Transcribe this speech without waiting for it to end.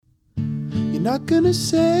You're not gonna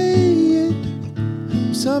say it,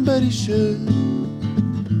 somebody should.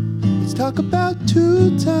 Let's talk about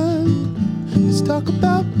two-time, let's talk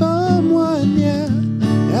about bum wine, yeah.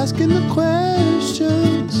 Asking the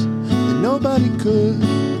questions that nobody could.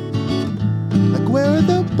 Like, where are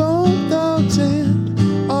the bone thugs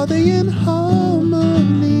and are they in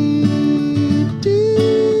harmony?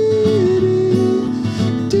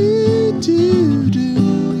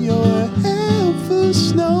 You're a helpful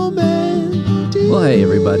snowman. Well, hey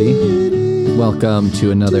everybody. Welcome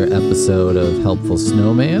to another episode of Helpful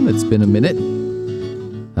Snowman. It's been a minute.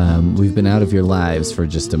 We've been out of your lives for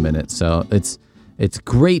just a minute, so it's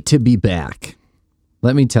great to be back.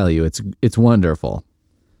 Let me tell you, it's wonderful.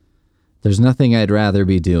 There's nothing I'd rather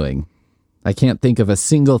be doing. I can't think of a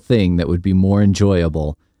single thing that would be more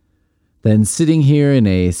enjoyable than sitting here in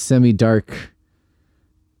a semi-dark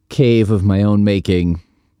cave of my own making,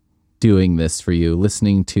 doing this for you,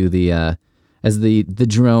 listening to as the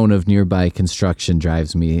drone of nearby construction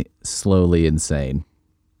drives me slowly insane.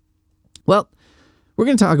 Well, we're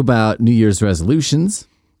going to talk about New Year's resolutions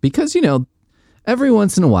because, every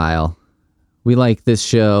once in a while, we like this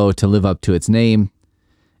show to live up to its name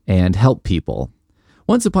and help people.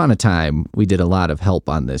 Once upon a time, we did a lot of help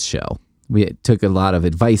on this show. We took a lot of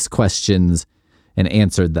advice questions and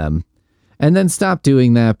answered them, and then stopped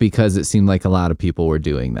doing that because it seemed like a lot of people were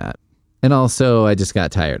doing that. And also, I just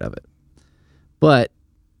got tired of it. But,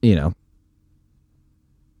 we'd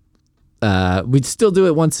still do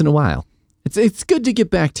it once in a while. It's good to get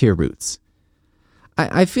back to your roots.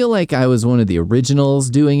 I feel like I was one of the originals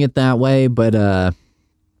doing it that way, but, I'm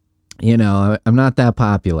not that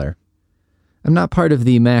popular. I'm not part of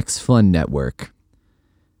the Max Fun network.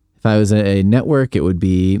 If I was a network, it would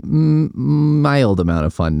be mild amount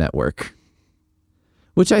of fun network.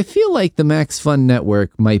 Which I feel like the Max Fun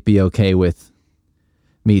network might be okay with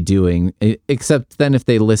me doing, except then if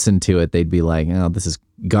they listened to it, they'd be like, oh, this is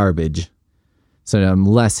garbage. So I'm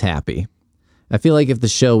less happy. I feel like if the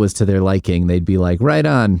show was to their liking, they'd be like, right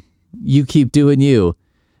on, you keep doing you.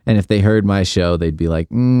 And if they heard my show, they'd be like,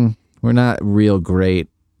 we're not real great.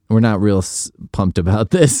 We're not real pumped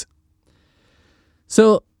about this.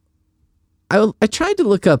 So I tried to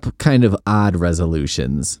look up kind of odd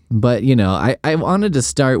resolutions, but, I wanted to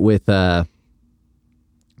start with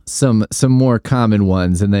some more common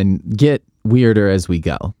ones and then get weirder as we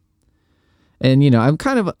go. And, I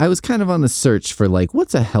was kind of on the search for like,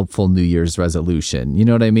 what's a helpful New Year's resolution? You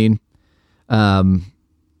know what I mean?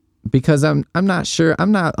 Because I'm not sure.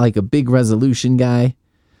 I'm not like a big resolution guy,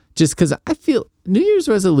 just because I feel New Year's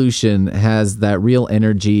resolution has that real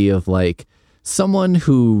energy of like someone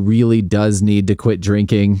who really does need to quit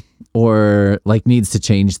drinking or like needs to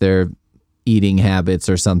change their eating habits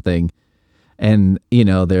or something. And,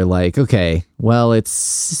 they're like, okay, well,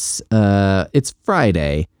 it's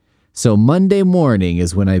Friday. So Monday morning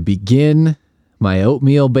is when I begin my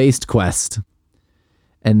oatmeal-based quest.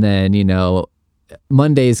 And then,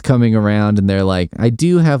 Monday's coming around and they're like, I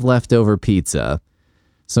do have leftover pizza.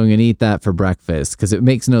 So I'm going to eat that for breakfast because it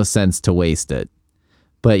makes no sense to waste it.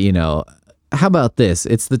 But, how about this?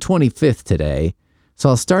 It's the 25th today. So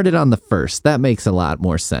I'll start it on the 1st. That makes a lot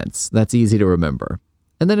more sense. That's easy to remember.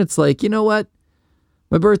 And then it's like, you know what?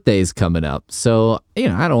 My birthday's coming up. So, I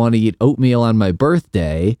don't want to eat oatmeal on my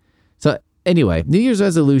birthday. So anyway, New Year's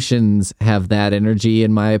resolutions have that energy,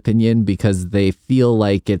 in my opinion, because they feel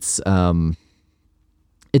like it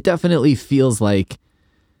definitely feels like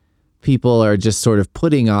people are just sort of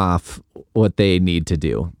putting off what they need to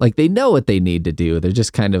do. Like they know what they need to do. They're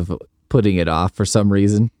just kind of putting it off for some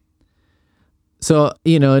reason. So,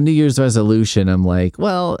 a New Year's resolution, I'm like,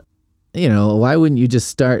 well, why wouldn't you just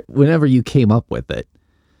start whenever you came up with it?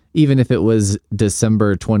 Even if it was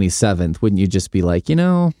December 27th, wouldn't you just be like,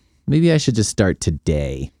 maybe I should just start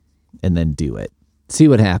today and then do it. See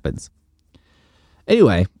what happens.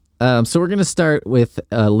 Anyway, so we're going to start with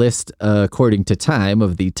a list according to Time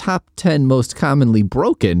of the top 10 most commonly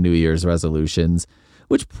broken New Year's resolutions,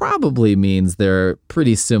 which probably means they're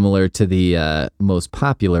pretty similar to the most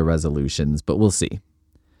popular resolutions, but we'll see.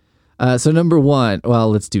 So number 1, well,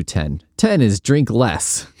 let's do 10. 10 is drink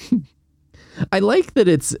less. I like that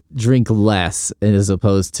it's drink less as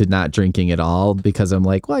opposed to not drinking at all, because I'm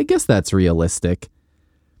like, well, I guess that's realistic.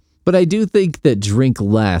 But I do think that drink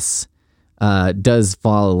less does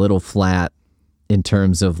fall a little flat in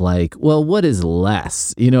terms of like, well, what is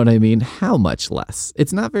less? You know what I mean? How much less?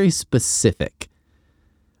 It's not very specific.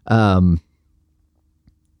 A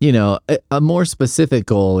more specific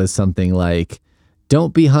goal is something like,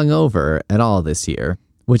 don't be hungover at all this year,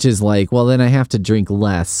 which is like, well, then I have to drink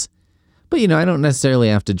less. But, I don't necessarily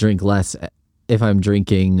have to drink less if I'm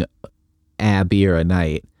drinking a beer a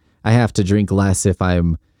night. I have to drink less if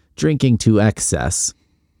I'm drinking to excess.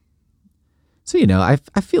 So, I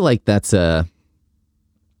feel like it's an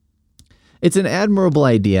admirable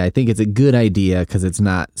idea. I think it's a good idea because it's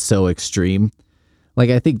not so extreme. Like,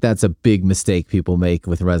 I think that's a big mistake people make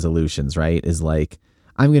with resolutions, right? Is like,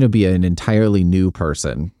 I'm going to be an entirely new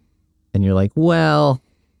person. And you're like, well,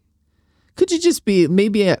 could you just be,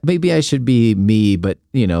 maybe I should be me, but,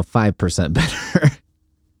 5% better.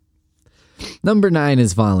 Number 9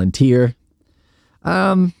 is volunteer.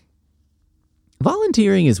 Volunteering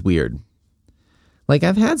is weird. Like,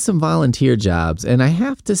 I've had some volunteer jobs, and I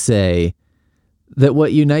have to say that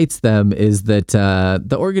what unites them is that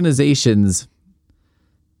the organizations,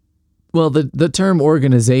 well, the term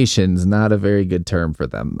organization's not a very good term for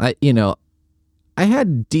them. I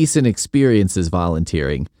had decent experiences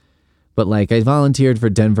volunteering, but like I volunteered for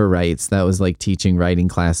Denver Writes. That was like teaching writing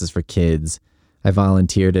classes for kids. I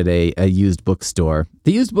volunteered at a used bookstore.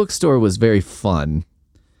 The used bookstore was very fun,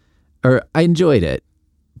 or I enjoyed it.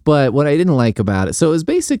 But what I didn't like about it, so it was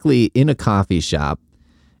basically in a coffee shop,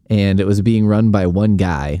 and it was being run by one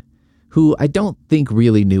guy who I don't think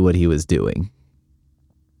really knew what he was doing.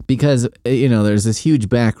 Because, there's this huge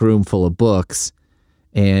back room full of books,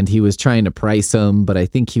 and he was trying to price them, but I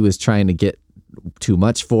think he was trying to get too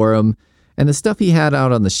much for them. And the stuff he had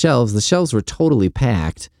out on the shelves were totally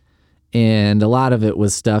packed. And a lot of it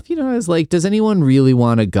was stuff, I was like, does anyone really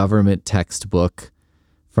want a government textbook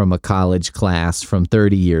from a college class from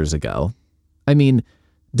 30 years ago? I mean,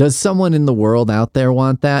 does someone in the world out there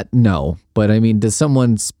want that? No. But I mean, does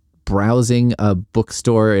someone browsing a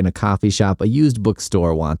bookstore in a coffee shop, a used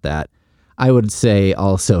bookstore, want that? I would say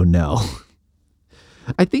also no.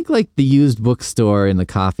 I think like the used bookstore in the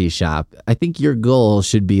coffee shop, I think your goal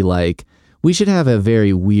should be like, we should have a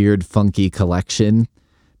very weird, funky collection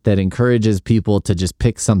that encourages people to just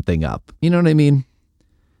pick something up. You know what I mean?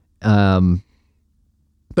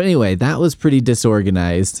 But anyway, that was pretty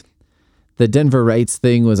disorganized. The Denver Writes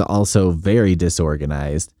thing was also very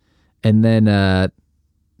disorganized. And then,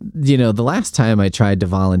 the last time I tried to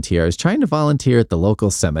volunteer, I was trying to volunteer at the local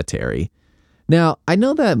cemetery. Now, I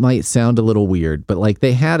know that might sound a little weird, but like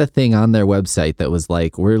they had a thing on their website that was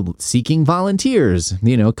like, we're seeking volunteers,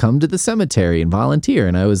 come to the cemetery and volunteer.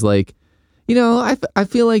 And I was like, I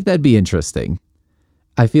feel like that'd be interesting.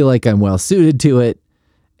 I feel like I'm well suited to it.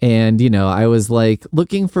 And, I was like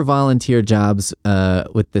looking for volunteer jobs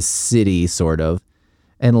with the city sort of.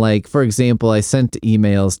 And like, for example, I sent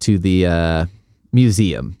emails to the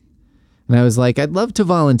museum and I was like, I'd love to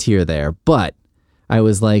volunteer there, but I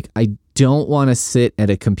was like, I don't want to sit at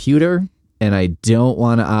a computer and I don't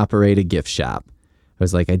want to operate a gift shop. I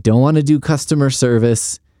was like, I don't want to do customer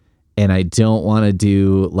service and I don't want to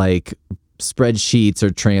do like spreadsheets or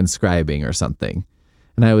transcribing or something.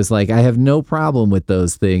 And I was like, I have no problem with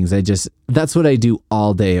those things. That's what I do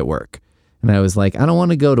all day at work. And I was like, I don't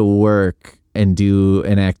want to go to work and do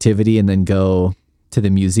an activity and then go to the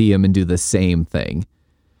museum and do the same thing.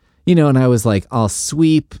 And I was like, I'll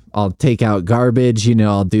sweep, I'll take out garbage,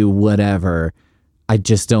 I'll do whatever. I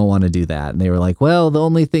just don't want to do that. And they were like, well, the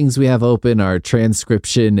only things we have open are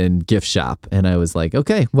transcription and gift shop. And I was like,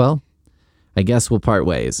 okay, well, I guess we'll part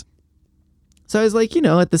ways. So I was like,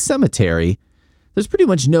 at the cemetery, there's pretty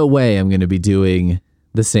much no way I'm going to be doing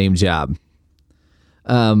the same job.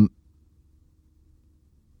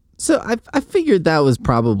 So I figured that was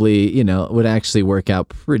probably, would actually work out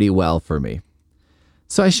pretty well for me.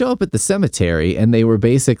 So I show up at the cemetery and they were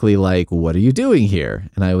basically like, what are you doing here?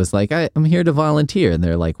 And I was like, I'm here to volunteer. And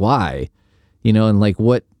they're like, why? And like,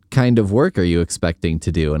 what kind of work are you expecting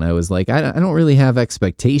to do? And I was like, I don't really have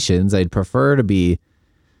expectations. I'd prefer to be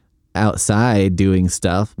outside doing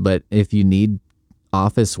stuff, but if you need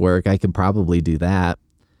office work, I can probably do that.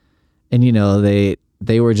 And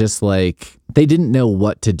they were just like, they didn't know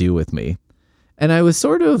what to do with me. And I was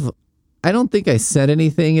sort of, I don't think I said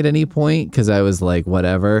anything at any point because I was like,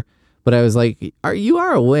 whatever. But I was like, you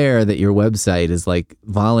are aware that your website is like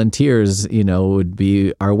volunteers,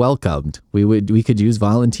 are welcomed. We could use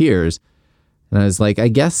volunteers. And I was like, I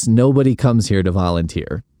guess nobody comes here to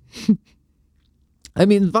volunteer. I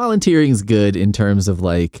mean, volunteering's good in terms of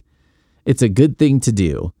like, it's a good thing to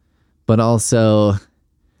do, but also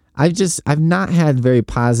I've not had very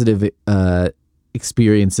positive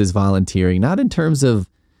experiences volunteering, not in terms of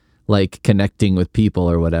like connecting with people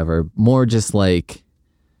or whatever, more just like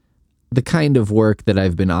the kind of work that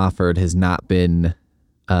I've been offered has not been,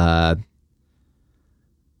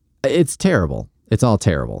 it's terrible. It's all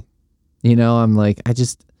terrible. I'm like, I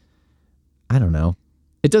don't know.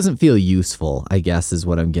 It doesn't feel useful, I guess, is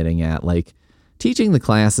what I'm getting at. Like, teaching the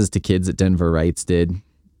classes to kids at Denver Writes did.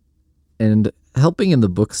 And helping in the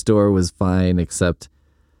bookstore was fine, except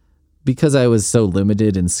because I was so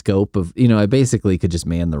limited in scope of, I basically could just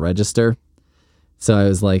man the register. So I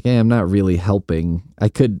was like, hey, I'm not really helping. I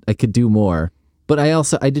could do more. But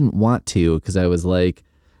I didn't want to, because I was like,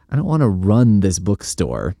 I don't want to run this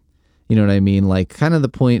bookstore. You know what I mean? Like, kind of the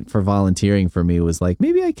point for volunteering for me was like,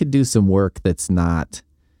 maybe I could do some work that's not,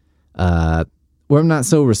 where I'm not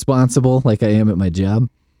so responsible like I am at my job.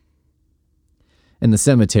 And the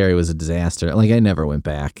cemetery was a disaster. Like, I never went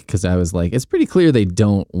back because I was like, it's pretty clear they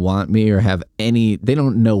don't want me or they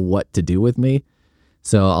don't know what to do with me.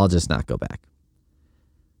 So I'll just not go back.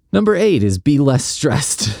 Number 8 is be less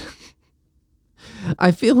stressed.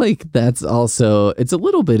 I feel like that's also, it's a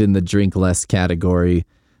little bit in the drink less category,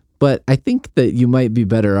 but I think that you might be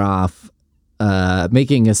better off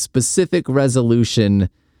making a specific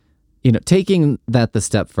resolution, taking that the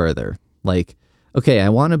step further. Like, okay, I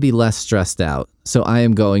want to be less stressed out, so I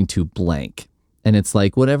am going to blank. And it's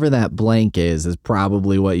like, whatever that blank is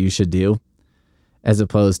probably what you should do, as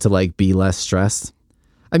opposed to like be less stressed.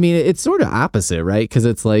 I mean, it's sort of opposite, right? Because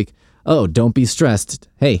it's like, oh, don't be stressed.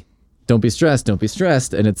 Hey, don't be stressed. Don't be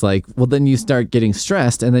stressed. And it's like, well, then you start getting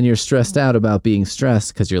stressed, and then you're stressed out about being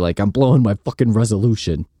stressed because you're like, I'm blowing my fucking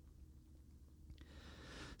resolution.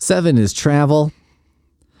 7 is travel.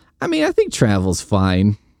 I mean, I think travel's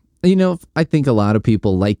fine. I think a lot of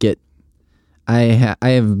people like it. I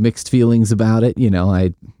have mixed feelings about it.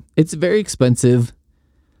 It's very expensive.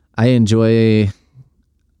 I enjoy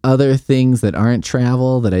other things that aren't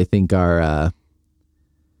travel that I think are,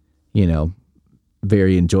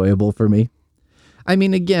 very enjoyable for me. I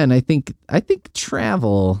mean, again, I think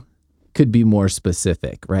travel could be more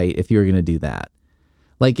specific, right? If you're going to do that.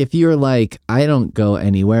 Like, if you're like, I don't go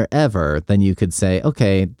anywhere ever, then you could say,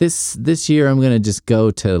 okay, this year I'm going to just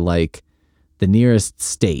go to like the nearest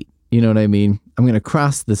state. You know what I mean? I'm going to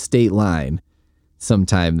cross the state line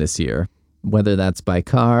sometime this year, whether that's by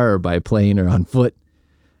car or by plane or on foot.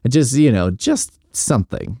 Just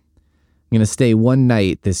something. I'm going to stay one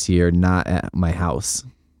night this year, not at my house.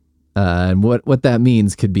 And what that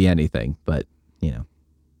means could be anything, but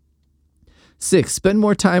 6, spend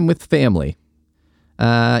more time with family.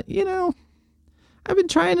 I've been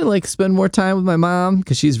trying to like spend more time with my mom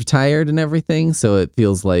because she's retired and everything. So it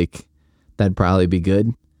feels like that'd probably be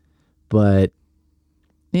good. But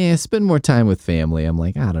yeah, spend more time with family. I'm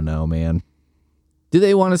like, I don't know, man. Do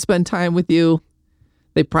they want to spend time with you?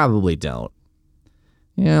 They probably don't.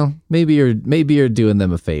 Maybe you're doing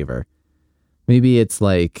them a favor. Maybe it's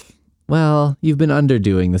like, well, you've been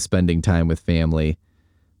underdoing the spending time with family.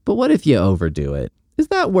 But what if you overdo it? Is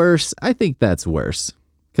that worse? I think that's worse.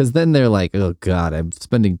 Because then they're like, oh God, I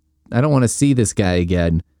don't want to see this guy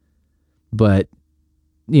again. But,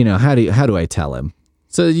 how do I tell him?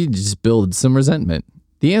 So you just build some resentment.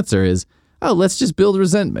 The answer is, oh, let's just build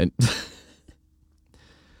resentment.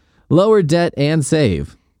 Lower debt and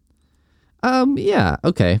save. Yeah,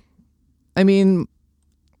 okay. I mean,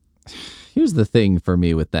 here's the thing for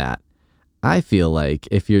me with that. I feel like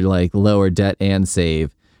if you're like lower debt and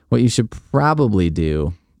save, what you should probably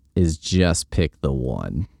do is just pick the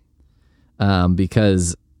one.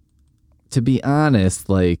 Because to be honest,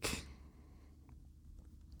 like,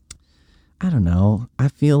 I don't know. I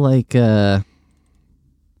feel like,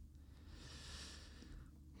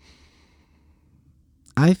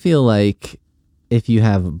 if you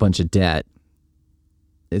have a bunch of debt,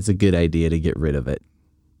 it's a good idea to get rid of it.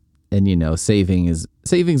 And,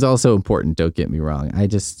 saving's also important. Don't get me wrong. I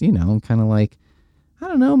just, I'm kind of like, I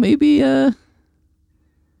don't know, maybe, I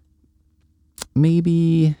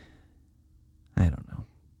don't know.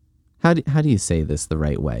 How do you say this the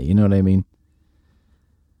right way? You know what I mean?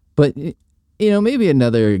 But, maybe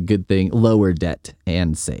another good thing, lower debt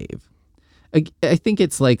and save. I think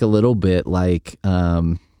it's like a little bit like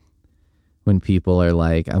when people are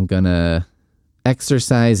like, I'm going to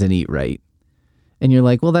exercise and eat right. And you're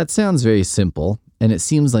like, well, that sounds very simple. And it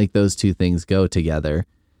seems like those two things go together.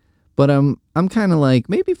 But I'm kind of like,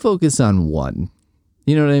 maybe focus on one.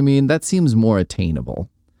 You know what I mean? That seems more attainable.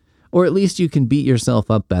 Or at least you can beat yourself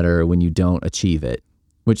up better when you don't achieve it,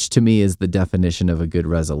 which to me is the definition of a good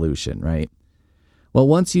resolution, right? Well,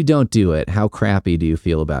 once you don't do it, how crappy do you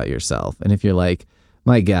feel about yourself? And if you're like,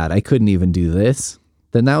 my God, I couldn't even do this,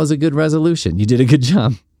 then that was a good resolution. You did a good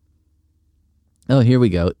job. Oh, here we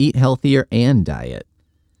go. Eat healthier and diet.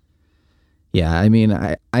 Yeah, I mean,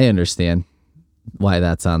 I understand why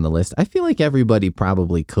that's on the list. I feel like everybody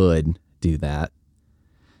probably could do that.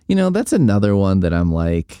 That's another one that I'm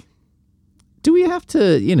like, do we have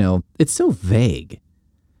to, it's so vague.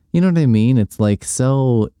 You know what I mean? It's like,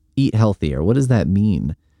 so eat healthier. What does that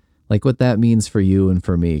mean? Like what that means for you and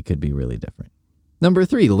for me could be really different. Number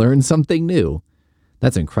 3, learn something new.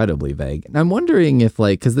 That's incredibly vague. And I'm wondering if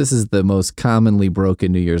because this is the most commonly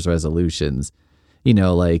broken New Year's resolutions,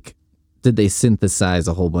 like, did they synthesize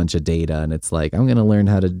a whole bunch of data and it's like, I'm going to learn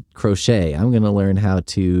how to crochet. I'm going to learn how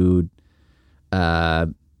to do a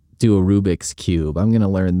Rubik's Cube. I'm going to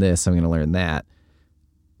learn this. I'm going to learn that.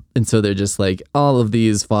 And so they're just like, all of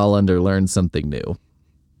these fall under learn something new.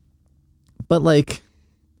 But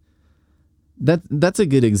that's a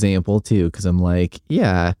good example too, because I'm like,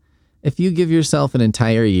 yeah, if you give yourself an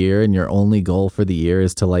entire year and your only goal for the year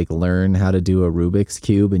is to learn how to do a Rubik's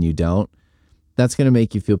Cube and you don't, that's going to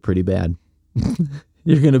make you feel pretty bad.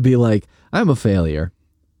 You're going to be like, I'm a failure.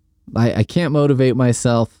 I can't motivate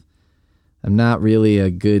myself. I'm not really a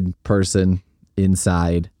good person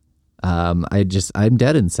inside. I'm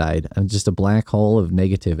dead inside. I'm just a black hole of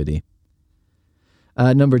negativity.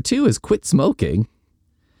 Number 2 is quit smoking,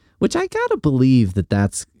 which I gotta believe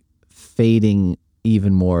that's fading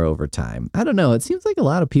even more over time. I don't know. It seems like a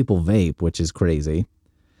lot of people vape, which is crazy.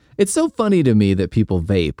 It's so funny to me that people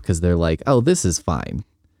vape because they're like, oh, this is fine.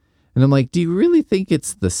 And I'm like, do you really think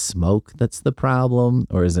it's the smoke that's the problem?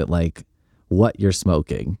 Or is it what you're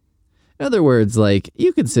smoking? In other words,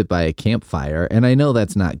 you can sit by a campfire and I know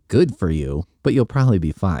that's not good for you, but you'll probably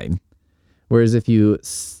be fine. Whereas if you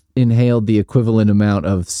inhaled the equivalent amount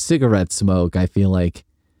of cigarette smoke, I feel like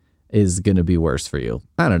is going to be worse for you.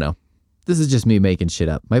 I don't know. This is just me making shit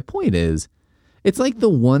up. My point is, it's like the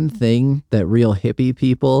one thing that real hippie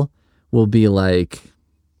people will be like,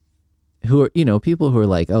 who are, people who are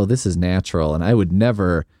like, oh, this is natural. And I would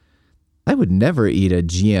never eat a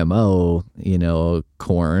GMO,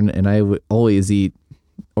 corn. And I would always eat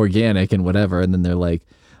organic and whatever. And then they're like,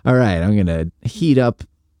 all right, I'm going to heat up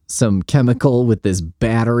some chemical with this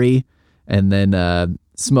battery and then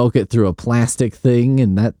smoke it through a plastic thing.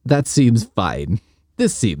 And that seems fine.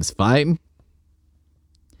 This seems fine.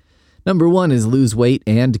 Number 1 is lose weight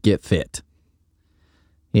and get fit.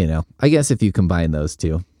 I guess if you combine those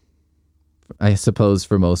two, I suppose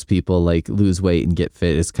for most people, lose weight and get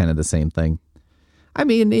fit is kind of the same thing. I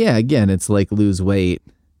mean, yeah, again, it's like lose weight.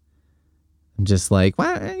 I'm just like,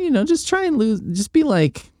 why, just try and lose, just be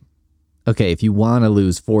like, okay, if you want to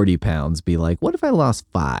lose 40 pounds, be like, what if I lost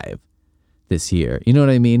 5 this year? You know what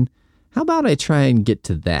I mean? How about I try and get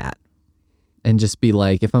to that? And just be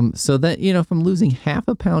like, if I'm losing half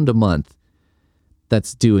a pound a month,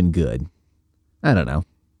 that's doing good. I don't know.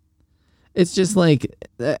 It's just I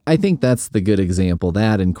think that's the good example.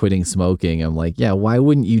 That and quitting smoking. I'm like, yeah, why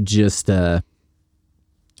wouldn't you just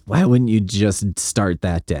start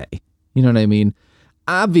that day? You know what I mean?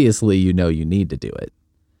 Obviously, you need to do it.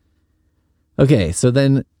 Okay, so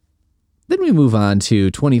then we move on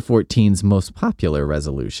to 2014's most popular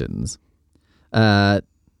resolutions.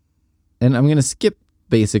 And I'm going to skip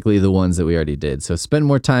basically the ones that we already did. So spend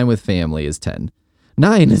more time with family is 10.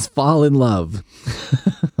 9 is fall in love.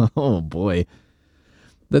 Oh, boy.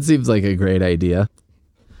 That seems like a great idea.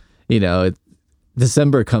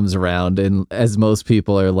 December comes around and as most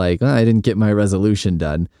people are like, oh, I didn't get my resolution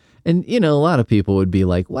done. And, a lot of people would be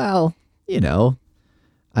like, well,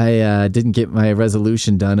 I didn't get my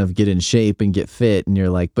resolution done of get in shape and get fit. And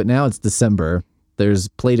you're like, but now it's December. There's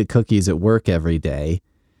plate of cookies at work every day.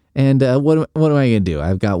 And what am I going to do?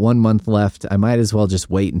 I've got 1 month left. I might as well just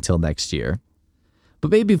wait until next year.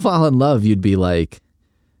 But maybe fall in love, you'd be like,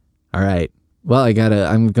 all right, well,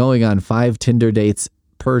 I'm going on 5 Tinder dates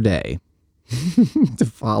per day to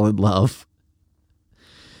fall in love.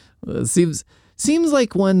 It seems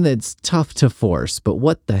like one that's tough to force, but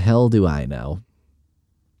what the hell do I know?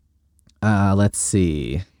 Let's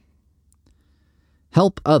see.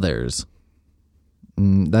 Help others.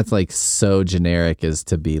 That's so generic as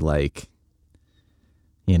to be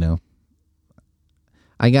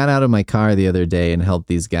I got out of my car the other day and helped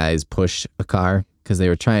these guys push a car because they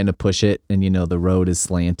were trying to push it and, the road is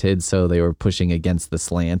slanted. So they were pushing against the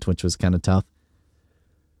slant, which was kind of tough.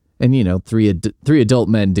 And, three adult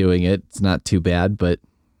men doing it. It's not too bad, but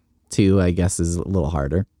 2, I guess, is a little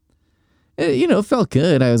harder. It felt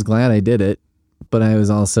good. I was glad I did it. But I was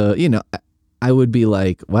also, I would be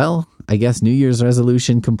like, well, I guess New Year's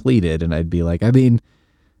resolution completed. And I'd be like, I mean,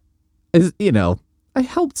 I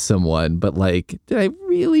helped someone, but did I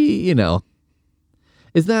really,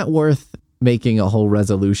 is that worth making a whole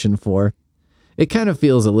resolution for? It kind of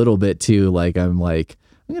feels a little bit too I'm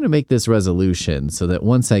going to make this resolution so that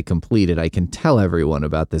once I complete it, I can tell everyone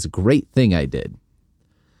about this great thing I did.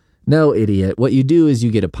 No, idiot. What you do is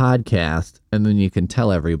you get a podcast and then you can tell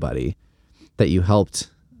everybody that you helped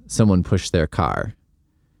someone push their car.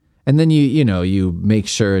 And then you make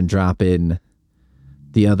sure and drop in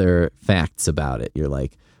the other facts about it. You're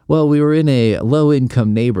like, well, we were in a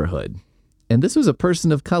low-income neighborhood, and this was a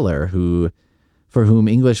person of color for whom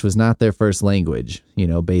English was not their first language,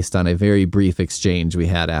 based on a very brief exchange we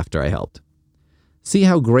had after I helped. See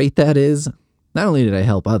how great that is? Not only did I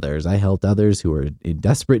help others, I helped others who were in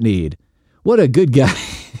desperate need. What a good guy.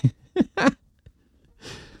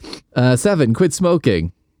 7, quit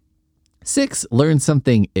smoking. 6, learn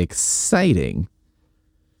something exciting.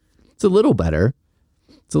 It's a little better.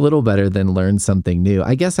 It's a little better than learn something new.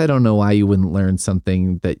 I guess I don't know why you wouldn't learn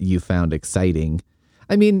something that you found exciting.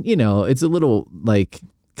 I mean, it's a little like,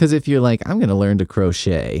 because if you're like, I'm going to learn to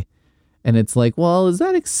crochet, and it's like, well, is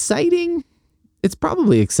that exciting? It's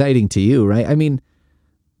probably exciting to you, right? I mean,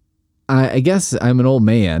 I guess I'm an old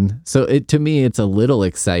man, so to me, it's a little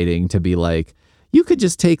exciting to be like, you could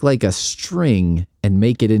just take like a string and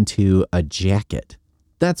make it into a jacket.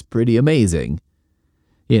 That's pretty amazing.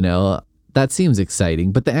 That seems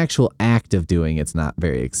exciting, but the actual act of doing it's not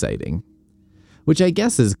very exciting. Which I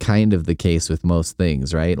guess is kind of the case with most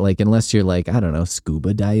things, right? Like, unless you're like, I don't know,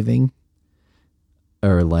 scuba diving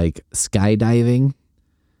or like skydiving.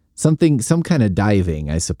 Some kind of diving,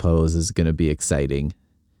 I suppose, is going to be exciting.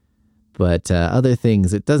 But other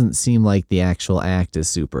things, it doesn't seem like the actual act is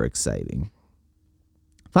super exciting.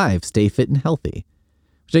 5, stay fit and healthy.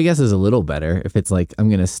 Which I guess is a little better. If it's like, I'm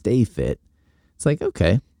going to stay fit. It's like,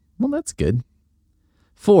 okay, well, that's good.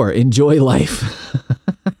 4, enjoy life.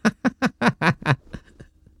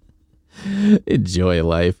 Enjoy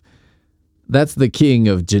life. That's the king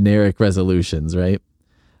of generic resolutions, right?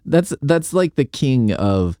 That's like the king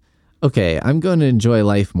of, okay, I'm going to enjoy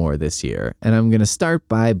life more this year, and I'm going to start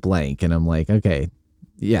by blank. And I'm like, okay,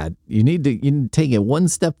 yeah, you need to take it one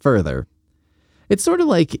step further. It's sort of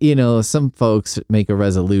like, some folks make a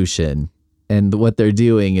resolution, and what they're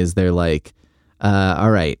doing is they're like,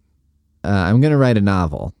 all right, I'm going to write a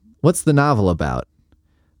novel. What's the novel about?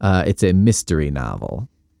 It's a mystery novel.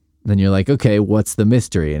 Then you're like, okay, what's the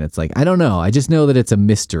mystery? And it's like, I don't know. I just know that it's a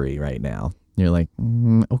mystery right now. And you're like,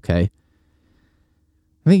 okay.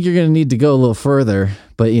 I think you're going to need to go a little further,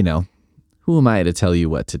 but who am I to tell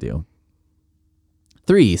you what to do?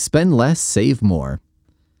 3, spend less, save more.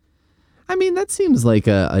 I mean, that seems like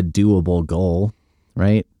a doable goal,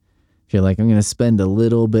 right? If you're like, I'm going to spend a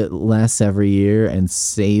little bit less every year and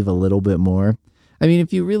save a little bit more. I mean,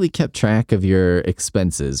 if you really kept track of your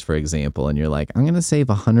expenses, for example, and you're like, I'm going to save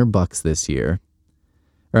 $100 this year,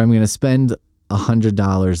 or I'm going to spend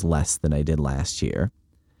 $100 less than I did last year.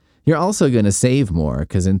 You're also going to save more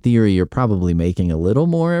because in theory, you're probably making a little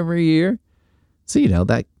more every year. So,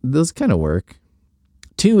 that those kind of work.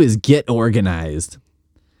 2 is get organized.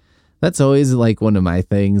 That's always like one of my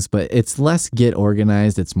things, but it's less get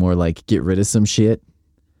organized. It's more like get rid of some shit.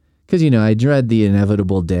 Because, I dread the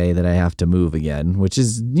inevitable day that I have to move again, which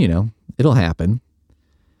is, it'll happen.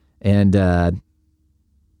 And I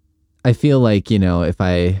feel like, if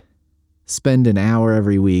I spend an hour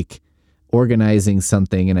every week organizing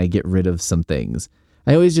something and I get rid of some things,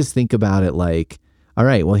 I always just think about it like, all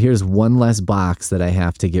right, well, here's one less box that I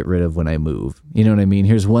have to get rid of when I move. You know what I mean?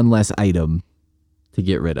 Here's one less item to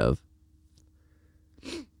get rid of.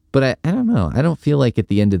 But I don't know. I don't feel like at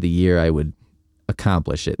the end of the year I would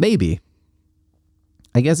accomplish it. Maybe.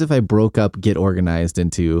 I guess if I broke up get organized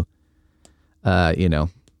into,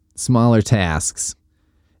 smaller tasks,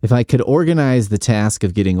 if I could organize the task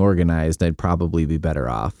of getting organized, I'd probably be better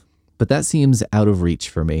off. But that seems out of reach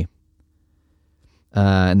for me.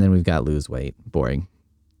 And then we've got lose weight. Boring.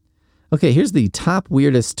 Okay, here's the top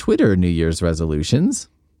weirdest Twitter New Year's resolutions.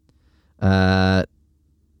 Have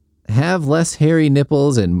less hairy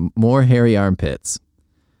nipples and more hairy armpits.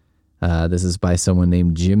 This is by someone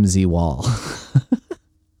named Jim Z. Wall.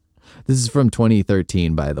 This is from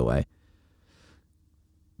 2013, by the way.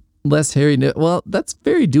 Less hairy well, that's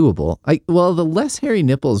very doable. The less hairy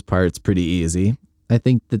nipples part's pretty easy. I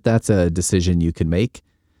think that's a decision you can make,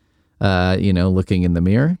 looking in the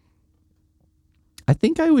mirror. I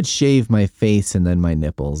think I would shave my face and then my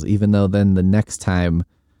nipples, even though then the next time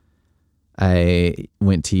I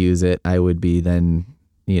went to use it, I would be then,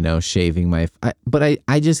 shaving but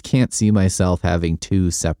I just can't see myself having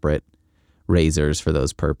 2 separate razors for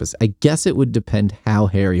those purposes. I guess it would depend how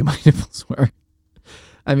hairy my nipples were.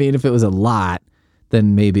 I mean, if it was a lot,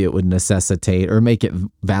 then maybe it would necessitate or make it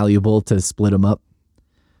valuable to split them up.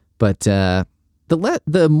 But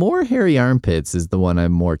the more hairy armpits is the one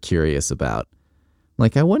I'm more curious about.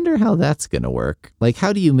 Like, I wonder how that's going to work. Like,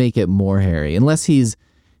 how do you make it more hairy? Unless he's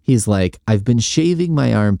like, I've been shaving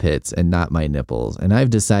my armpits and not my nipples, and I've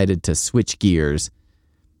decided to switch gears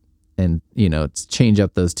and, change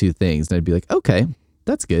up those 2 things. And I'd be like, okay,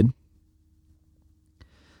 that's good.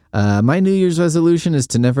 My New Year's resolution is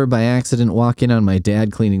to never by accident walk in on my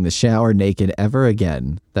dad cleaning the shower naked ever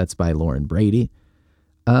again. That's by Lauren Brady.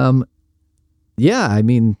 Yeah, I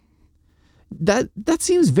mean, that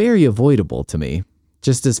seems very avoidable to me.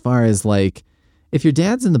 Just as far as like, if your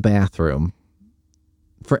dad's in the bathroom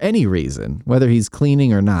for any reason, whether he's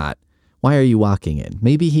cleaning or not, why are you walking in?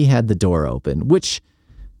 Maybe he had the door open, which,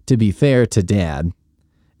 to be fair to dad,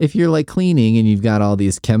 if you're like cleaning and you've got all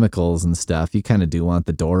these chemicals and stuff, you kind of do want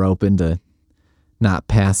the door open to not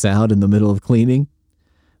pass out in the middle of cleaning.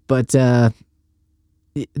 But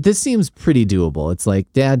this seems pretty doable. It's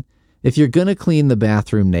like, Dad, if you're going to clean the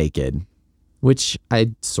bathroom naked, which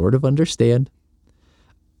I sort of understand,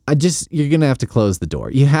 you're going to have to close the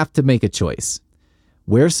door. You have to make a choice.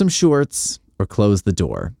 Wear some shorts or close the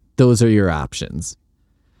door. Those are your options.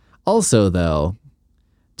 Also, though,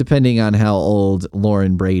 depending on how old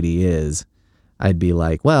Lauren Brady is, I'd be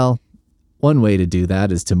like, well, one way to do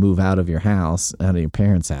that is to move out of your house, out of your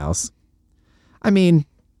parents' house. I mean,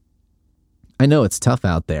 I know it's tough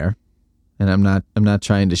out there, and I'm not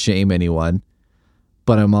trying to shame anyone,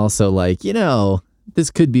 but I'm also like,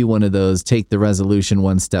 this could be one of those take the resolution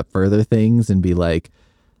one step further things and be like,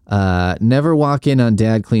 never walk in on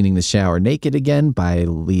dad cleaning the shower naked again by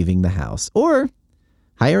leaving the house, or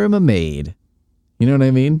hire him a maid. You know what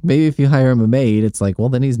I mean? Maybe if you hire him a maid, it's like, well,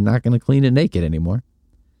 then he's not going to clean it naked anymore.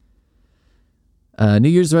 New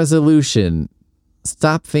Year's resolution,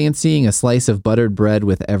 stop fancying a slice of buttered bread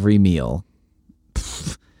with every meal.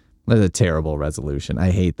 That's a terrible resolution.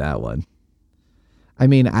 I hate that one. I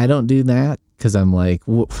mean, I don't do that because I'm like,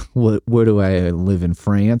 where do I live, in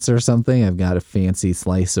France or something? I've got a fancy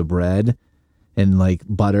slice of bread and like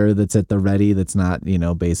butter that's at the ready that's not,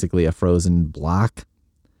 basically a frozen block.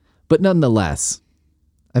 But nonetheless,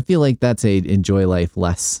 I feel like that's a enjoy life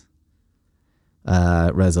less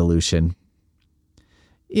resolution.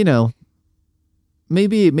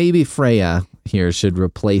 Maybe Freya here should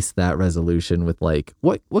replace that resolution with like,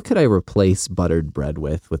 what could I replace buttered bread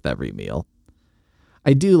with every meal?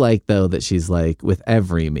 I do like, though, that she's like, with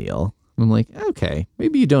every meal. I'm like, okay,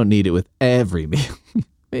 maybe you don't need it with every meal.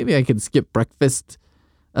 Maybe I could skip breakfast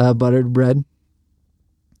buttered bread.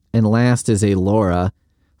 And last is a Laura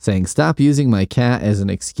saying, stop using my cat as an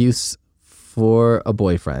excuse for a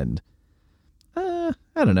boyfriend. I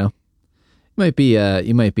don't know.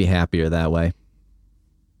 You might be happier that way,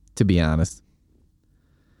 to be honest.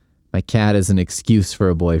 My cat is an excuse for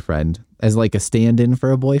a boyfriend, as like a stand-in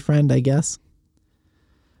for a boyfriend, I guess.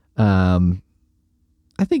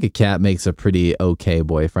 I think a cat makes a pretty okay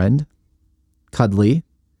boyfriend. Cuddly.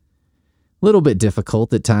 A little bit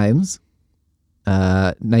difficult at times.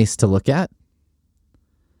 Nice to look at.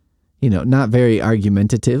 Not very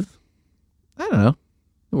argumentative. I don't know.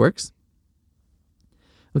 It works.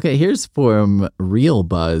 Okay, here's from Real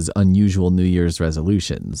Buzz Unusual New Year's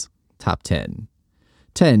Resolutions. Top 10.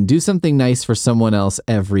 10. Do something nice for someone else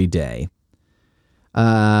every day.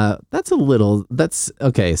 That's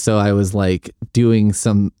okay. So I was like, do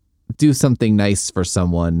something nice for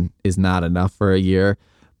someone is not enough for a year.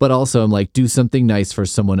 But also I'm like, do something nice for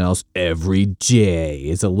someone else every day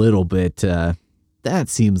is a little bit, that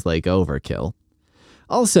seems like overkill.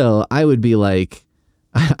 Also, I would be like,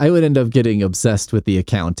 I would end up getting obsessed with the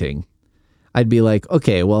accounting. I'd be like,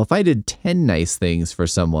 okay, well, if I did 10 nice things for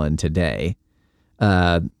someone today,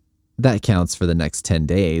 that counts for the next 10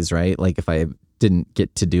 days, right? Like if I didn't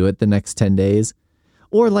get to do it the next 10 days,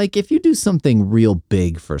 or like if you do something real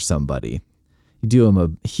big for somebody, you do them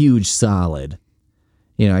a huge solid.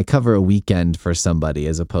 I cover a weekend for somebody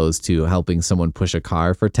as opposed to helping someone push a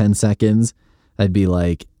car for 10 seconds. I'd be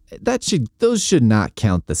like, those should not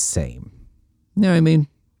count the same. You know what I mean?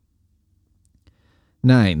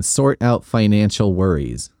 9, sort out financial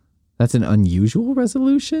worries. That's an unusual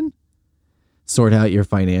resolution? Sort out your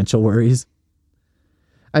financial worries?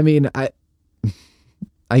 I mean,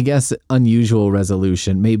 I guess unusual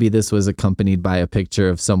resolution. Maybe this was accompanied by a picture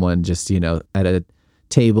of someone just, at a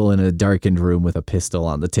table in a darkened room with a pistol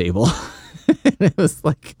on the table. And it was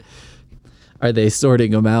like, are they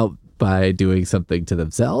sorting them out by doing something to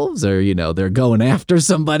themselves? Or, they're going after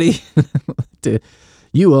somebody?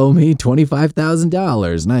 You owe me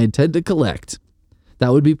 $25,000 and I intend to collect.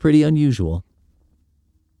 That would be pretty unusual.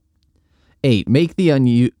 8, make the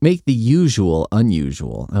usual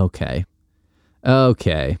unusual. Okay.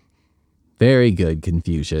 Very good,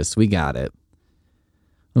 Confucius. We got it.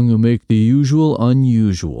 I'm going to make the usual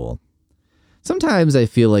unusual. Sometimes I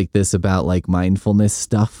feel like this about like mindfulness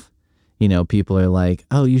stuff. People are like,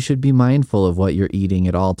 oh, you should be mindful of what you're eating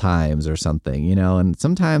at all times or something, and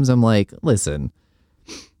sometimes I'm like, listen,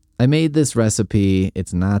 I made this recipe.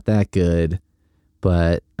 It's not that good,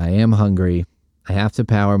 but I am hungry. I have to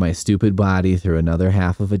power my stupid body through another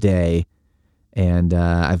half of a day. And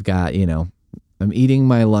I've got, I'm eating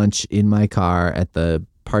my lunch in my car at the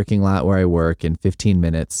parking lot where I work in 15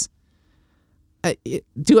 minutes.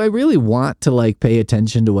 Do I really want to pay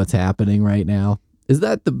attention to what's happening right now? Is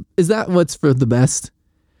that what's for the best?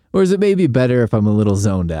 Or is it maybe better if I'm a little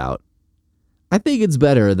zoned out? I think it's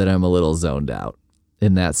better that I'm a little zoned out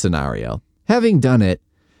in that scenario. Having done it,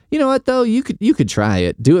 you know what though? You could try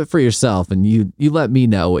it. Do it for yourself and you let me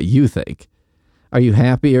know what you think. Are you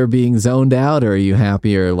happier being zoned out, or are you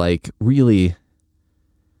happier really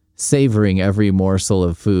savoring every morsel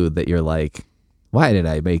of food that you're like, why did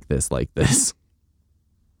I make this like this?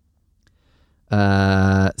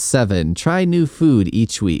 7, try new food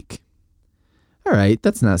each week. All right,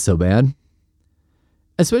 that's not so bad.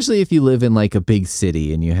 Especially if you live in a big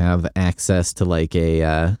city and you have access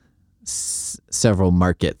to several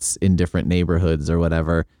markets in different neighborhoods or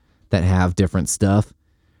whatever that have different stuff.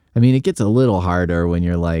 I mean, it gets a little harder when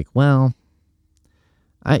you're like, well,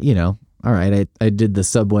 all right, I did the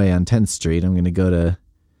Subway on 10th Street. I'm going to go to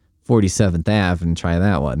 47th Ave and try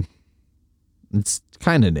that one. It's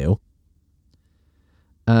kind of new.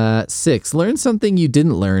 6, learn something you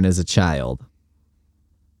didn't learn as a child.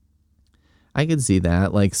 I could see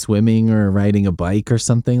that, like swimming or riding a bike or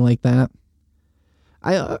something like that.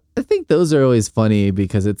 I think those are always funny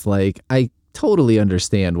because it's like, I totally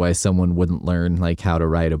understand why someone wouldn't learn how to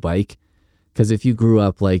ride a bike. Because if you grew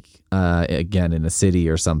up again in a city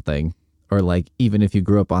or something, or even if you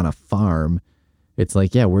grew up on a farm, it's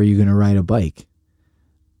like, yeah, where are you going to ride a bike?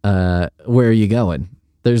 Where are you going?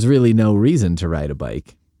 There's really no reason to ride a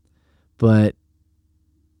bike. But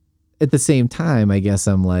at the same time, I guess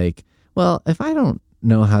I'm like, well, if I don't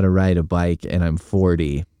know how to ride a bike and I'm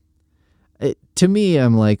 40, to me,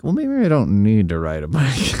 I'm like, well, maybe I don't need to ride a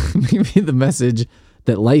bike. Maybe the message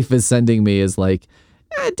that life is sending me is like,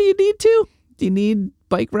 do you need to? Do you need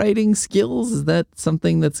bike riding skills? Is that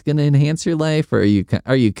something that's going to enhance your life? Or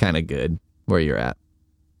are you kind of good where you're at?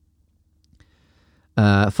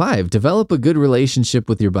 5, develop a good relationship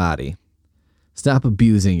with your body. Stop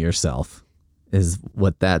abusing yourself is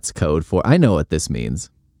what that's code for. I know what this means.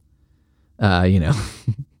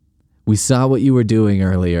 We saw what you were doing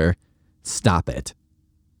earlier. Stop it.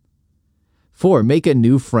 4, make a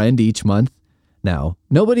new friend each month. Now,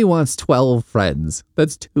 nobody wants 12 friends.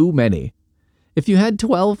 That's too many. If you had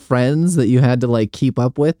 12 friends that you had to keep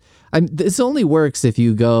up with, this only works if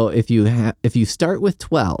you start with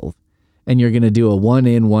 12 and you're going to do a 1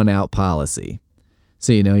 in, 1 out policy.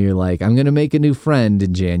 So, you're like, I'm going to make a new friend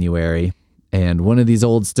in January and one of these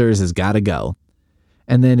oldsters has got to go.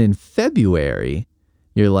 And then in February,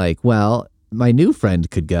 you're like, well, my new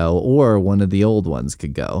friend could go or one of the old ones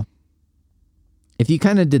could go. If you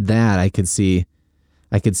kind of did that, I could see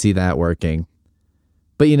that working.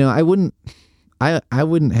 But, I wouldn't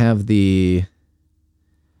have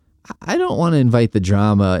I don't want to invite the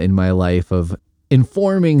drama in my life of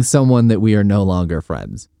informing someone that we are no longer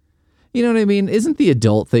friends. You know what I mean? Isn't the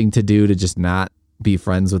adult thing to do to just not be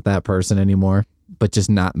friends with that person anymore, but just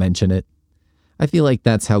not mention it? I feel like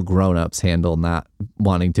that's how grown-ups handle not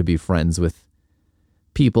wanting to be friends with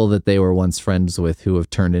people that they were once friends with who have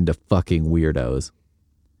turned into fucking weirdos.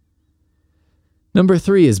 Number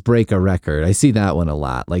 3 is break a record. I see that one a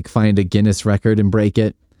lot. Find a Guinness record and break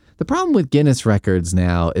it. The problem with Guinness records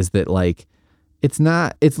now is that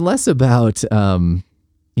it's less about, running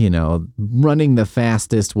the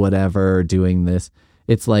fastest, whatever, doing this.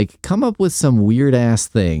 It's come up with some weird ass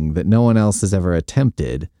thing that no one else has ever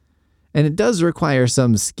attempted. And it does require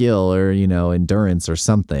some skill or, endurance or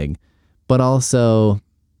something, but also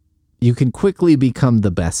you can quickly become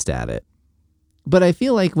the best at it. But I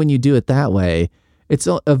feel like when you do it that way, it's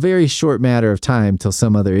a very short matter of time till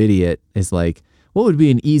some other idiot is like, what would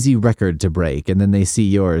be an easy record to break? And then they see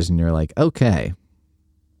yours and you're like, okay.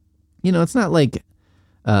 It's not like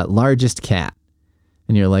largest cat.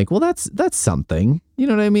 And you're like, well, that's something. You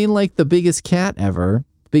know what I mean? Like the biggest cat ever,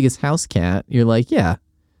 biggest house cat. You're like, yeah,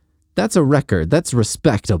 that's a record. That's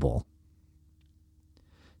respectable.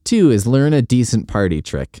 2 is learn a decent party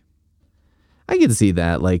trick. I can see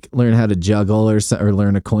that, learn how to juggle or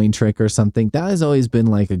learn a coin trick or something. That has always been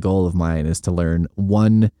a goal of mine, is to learn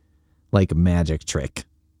one magic trick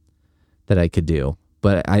that I could do,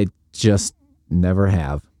 but I just never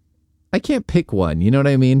have. I can't pick one. You know what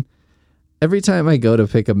I mean? Every time I go to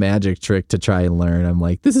pick a magic trick to try and learn, I'm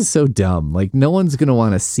like, this is so dumb. No one's going to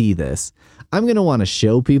want to see this. I'm going to want to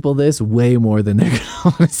show people this way more than they're going to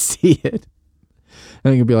want to see it. And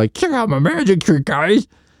I'm going to be like, check out my magic trick, guys.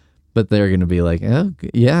 But they're going to be like, oh,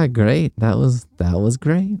 yeah, great. That was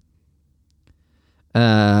great.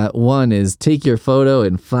 One is take your photo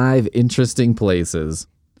in 5 interesting places.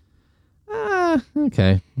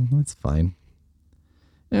 Okay, that's fine.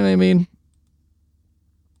 You know what I mean?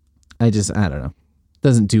 I don't know.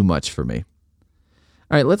 Doesn't do much for me.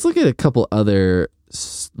 All right, let's look at a couple other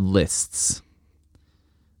lists.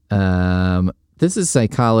 This is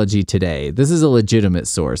Psychology Today. This is a legitimate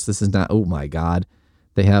source. This is not, oh my God.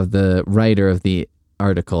 They have the writer of the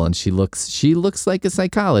article, and she looks like a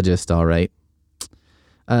psychologist, all right.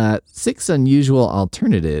 6 unusual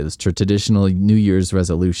alternatives to traditional New Year's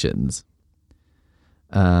resolutions.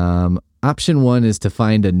 Option 1 is to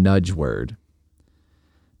find a nudge word.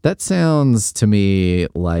 That sounds to me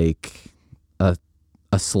like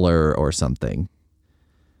a slur or something.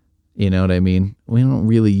 You know what I mean? We don't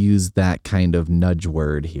really use that kind of nudge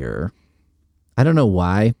word here. I don't know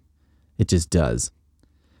why. It just does.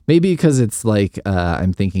 Maybe because it's like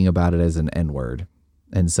I'm thinking about it as an N-word.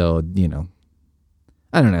 And so,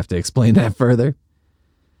 I don't have to explain that further.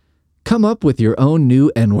 Come up with your own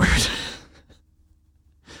new N-word.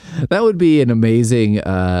 That would be an amazing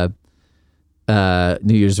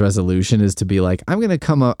New Year's resolution, is to be like, I'm going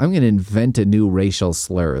to invent a new racial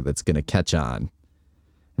slur that's going to catch on.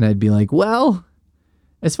 And I'd be like, well,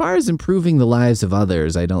 as far as improving the lives of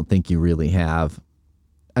others, I don't think you really have.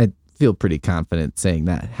 I feel pretty confident saying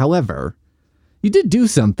that. However, you did do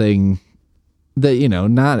something that,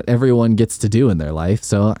 not everyone gets to do in their life.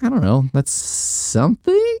 So I don't know. That's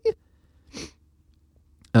something.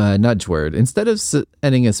 Nudge word. Instead of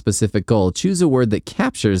setting a specific goal, choose a word that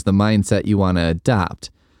captures the mindset you want to adopt.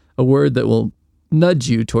 A word that will nudge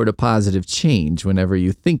you toward a positive change whenever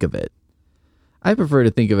you think of it. I prefer to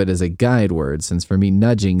think of it as a guide word, since for me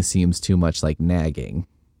nudging seems too much like nagging.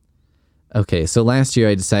 Okay, so last year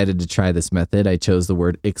I decided to try this method. I chose the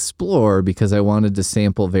word explore because I wanted to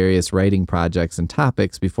sample various writing projects and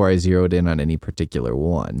topics before I zeroed in on any particular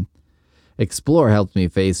one. Explore helped me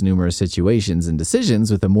face numerous situations and decisions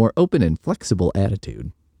with a more open and flexible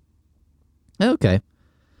attitude. Okay.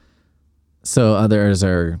 So others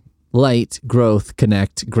are light, growth,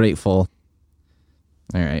 connect, grateful.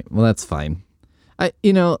 All right, well, that's fine.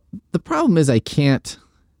 The problem is I can't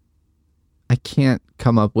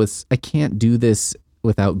do this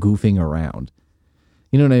without goofing around.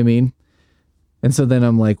 You know what I mean? And so then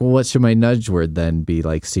I'm like, well, what should my nudge word then be?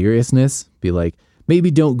 Like seriousness? Be like,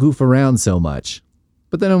 maybe don't goof around so much.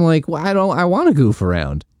 But then I'm like, well, I want to goof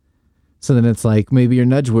around. So then it's like, maybe your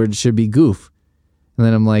nudge word should be goof. And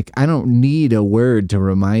then I'm like, I don't need a word to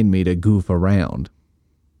remind me to goof around.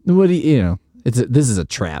 This is a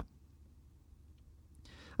trap.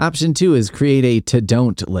 Option 2 is create a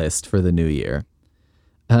to-don't list for the new year.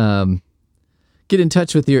 Get in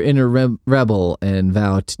touch with your inner rebel and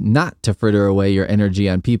vow not to fritter away your energy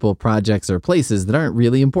on people, projects, or places that aren't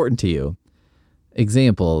really important to you.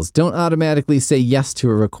 Examples: don't automatically say yes to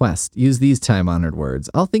a request. Use these time-honored words.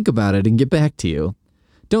 I'll think about it and get back to you.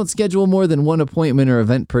 Don't schedule more than one appointment or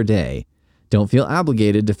event per day. Don't feel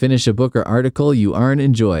obligated to finish a book or article you aren't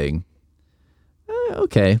enjoying.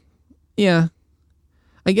 Okay. Yeah.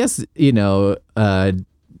 I guess,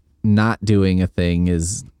 not doing a thing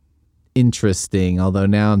is interesting, although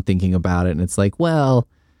now I'm thinking about it and it's like, well,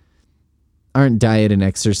 aren't diet and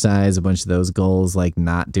exercise a bunch of those goals, like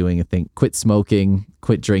not doing a thing? Quit smoking,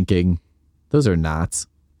 quit drinking. Those are nots.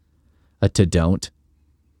 A to don't.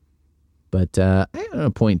 But I don't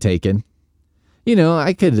know, point taken.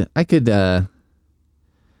 I could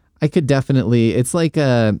definitely, it's like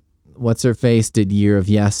what's her face did Year of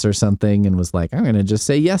Yes or something and was like, I'm going to just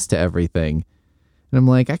say yes to everything. And I'm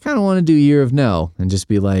like, I kind of want to do Year of No and just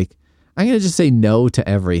be like, I'm going to just say no to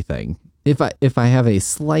everything. If I have a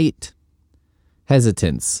slight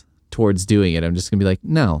hesitance towards doing it, I'm just going to be like,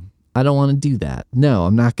 no, I don't want to do that. No,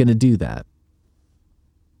 I'm not going to do that.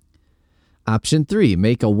 Option 3,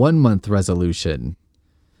 make a 1-month resolution.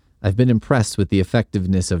 I've been impressed with the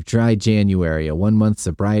effectiveness of Dry January, a 1-month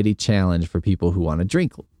sobriety challenge for people who want to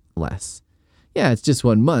drink less. Yeah, it's just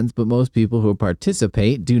 1 month, but most people who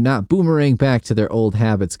participate do not boomerang back to their old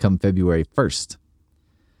habits come February 1st.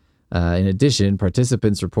 In addition,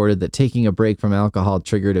 participants reported that taking a break from alcohol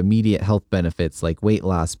triggered immediate health benefits like weight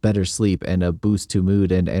loss, better sleep, and a boost to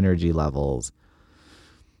mood and energy levels.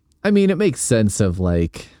 I mean, it makes sense of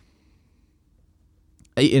like,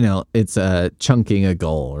 it's chunking a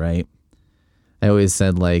goal, right? I always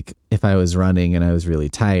said, like, if I was running and I was really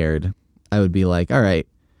tired, I would be like, all right,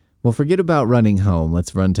 well, forget about running home.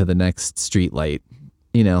 Let's run to the next street light.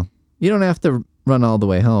 You don't have to run all the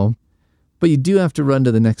way home, but you do have to run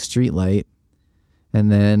to the next street light.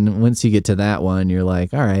 And then once you get to that one, you're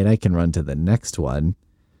like, all right, I can run to the next one.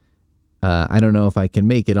 I don't know if I can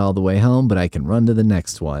make it all the way home, but I can run to the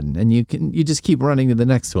next one. And you just keep running to the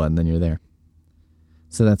next one, then you're there.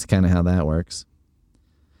 So that's kind of how that works.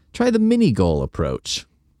 Try the mini goal approach.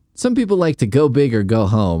 Some people like to go big or go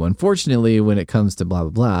home. Unfortunately, when it comes to blah,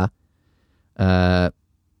 blah, blah,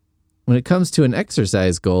 when it comes to an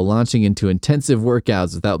exercise goal, launching into intensive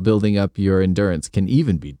workouts without building up your endurance can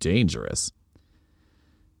even be dangerous.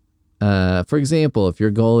 For example, if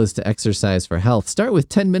your goal is to exercise for health, start with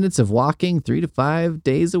 10 minutes of walking 3 to 5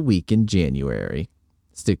 days a week in January.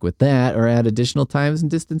 Stick with that or add additional times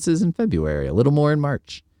and distances in February, a little more in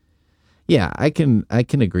March. Yeah, I can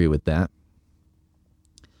agree with that.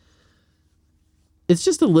 It's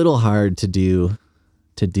just a little hard to do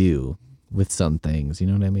with some things, you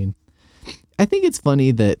know what I mean? I think it's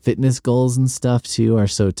funny that fitness goals and stuff too are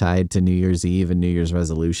so tied to New Year's Eve and New Year's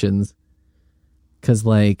resolutions. 'Cause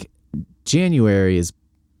like January is,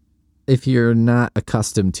 if you're not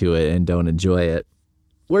accustomed to it and don't enjoy it,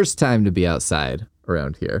 worst time to be outside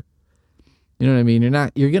around here. You know what I mean?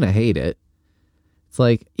 You're going to hate it. It's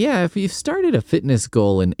like, yeah, if you started a fitness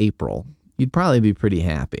goal in April, you'd probably be pretty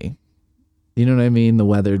happy. You know what I mean? The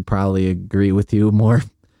weather'd probably agree with you more.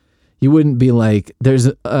 You wouldn't be like, there's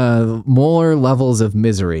more levels of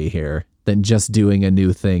misery here than just doing a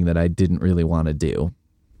new thing that I didn't really want to do.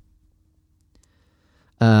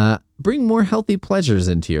 Bring more healthy pleasures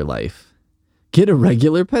into your life. Get a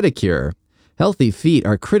regular pedicure. Healthy feet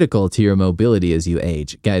are critical to your mobility as you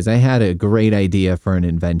age. Guys, I had a great idea for an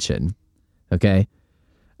invention. Okay,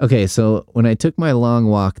 so when I took my long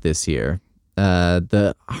walk this year,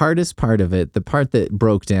 the hardest part of it, the part that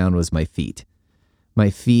broke down, was my feet. My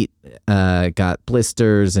feet got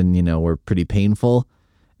blisters and, were pretty painful.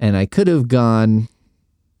 And I could have gone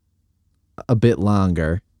a bit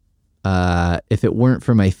longer if it weren't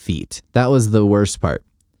for my feet. That was the worst part.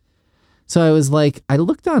 So I was like, I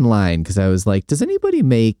looked online because I was like, does anybody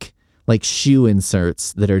make like shoe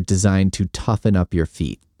inserts that are designed to toughen up your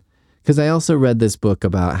feet? Because I also read this book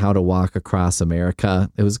about how to walk across America.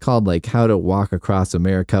 It was called like How to Walk Across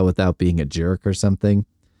America Without Being a Jerk or something.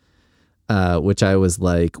 Which I was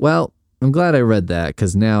like, well, I'm glad I read that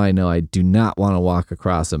because now I know I do not want to walk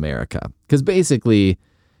across America. Because basically,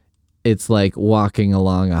 it's like walking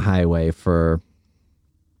along a highway for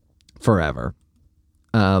forever.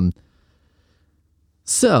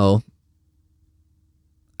 So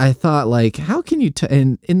I thought, like, how can you,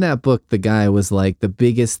 and in that book, the guy was like, the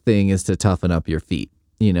biggest thing is to toughen up your feet,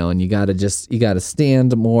 and you got to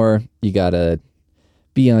stand more. You got to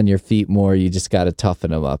be on your feet more. You just got to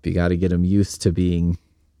toughen them up. You got to get them used to being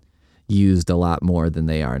used a lot more than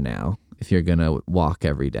they are now if you're going to walk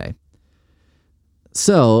every day.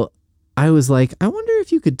 So I was like, I wonder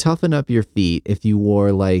if you could toughen up your feet if you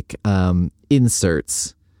wore like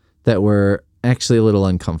inserts that were actually a little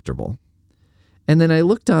uncomfortable. And then I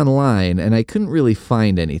looked online and I couldn't really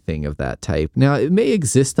find anything of that type. Now, it may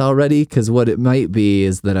exist already because what it might be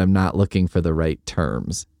is that I'm not looking for the right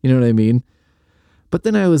terms. You know what I mean? But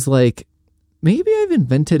then I was like, maybe I've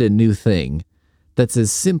invented a new thing that's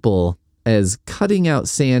as simple as cutting out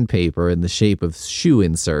sandpaper in the shape of shoe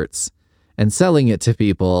inserts and selling it to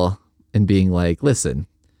people and being like, listen,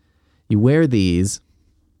 you wear these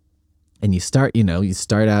and you start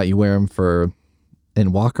out, you wear them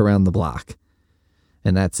and walk around the block.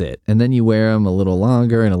 And that's it. And then you wear them a little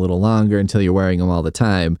longer until you're wearing them all the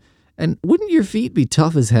time. And wouldn't your feet be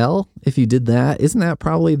tough as hell if you did that? Isn't that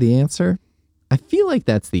probably the answer? I feel like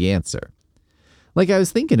that's the answer. Like I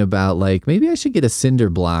was thinking about like, maybe I should get a cinder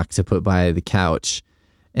block to put by the couch.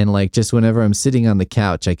 And like, just whenever I'm sitting on the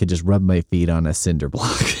couch, I could just rub my feet on a cinder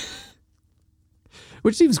block,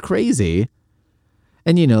 which seems crazy.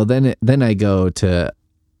 And then I go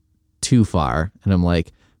too far and I'm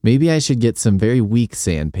like, maybe I should get some very weak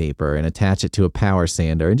sandpaper and attach it to a power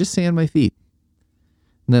sander and just sand my feet.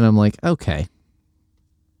 And then I'm like, okay,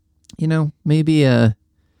 maybe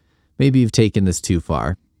you've taken this too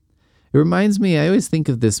far. It reminds me, I always think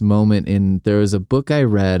of this moment there was a book I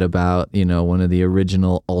read about, one of the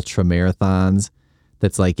original ultra marathons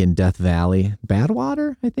that's like in Death Valley,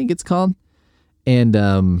 Badwater, I think it's called. And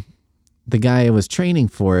the guy was training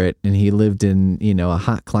for it and he lived in, a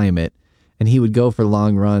hot climate. And he would go for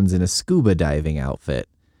long runs in a scuba diving outfit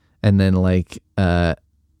and then like, wear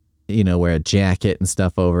a jacket and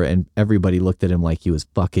stuff over. And everybody looked at him like he was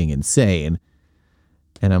fucking insane.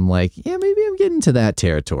 And I'm like, yeah, maybe I'm getting to that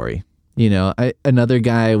territory. Another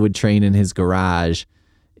guy would train in his garage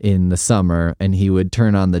in the summer and he would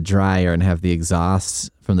turn on the dryer and have the exhaust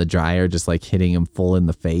from the dryer just like hitting him full in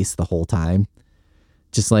the face the whole time.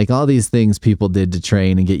 Just like all these things people did to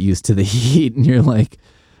train and get used to the heat. And you're like,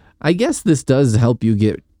 I guess this does help you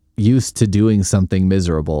get used to doing something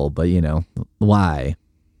miserable, but why?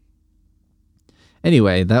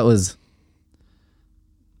 Anyway, that's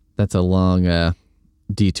a long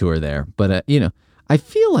detour there. But, I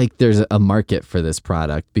feel like there's a market for this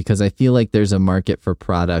product because I feel like there's a market for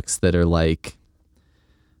products that are like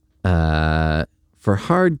for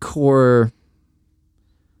hardcore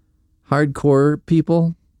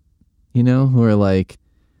people, who are like,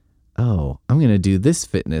 oh, I'm going to do this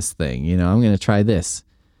fitness thing. I'm going to try this.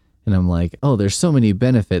 And I'm like, oh, there's so many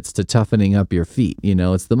benefits to toughening up your feet.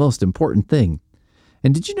 It's the most important thing.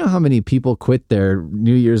 And did you know how many people quit their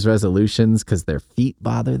New Year's resolutions because their feet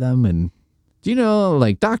bother them? And do you know,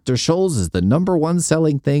 like, Dr. Scholl's is the number one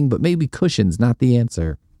selling thing, but maybe cushion's not the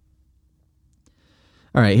answer.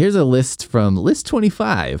 All right, here's a list from List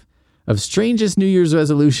 25 of strangest New Year's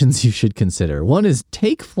resolutions you should consider. One is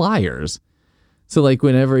take flyers. So, like,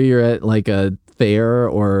 whenever you're at, like, a fair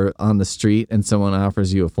or on the street and someone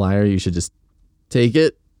offers you a flyer, you should just take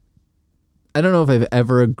it. I don't know if I've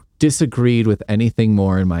ever disagreed with anything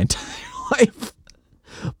more in my entire life.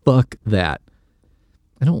 Fuck that.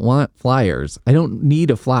 I don't want flyers. I don't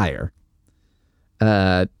need a flyer.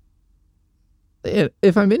 If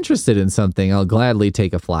I'm interested in something, I'll gladly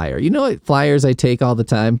take a flyer. You know what flyers I take all the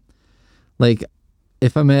time? Like,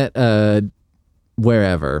 if I'm at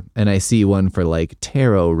wherever and I see one for like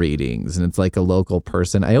tarot readings and it's like a local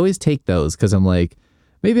person, I always take those because I'm like,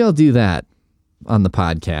 maybe I'll do that on the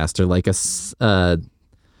podcast, or like a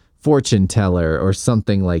fortune teller or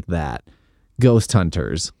something like that. Ghost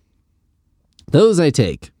hunters. Those I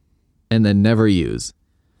take and then never use.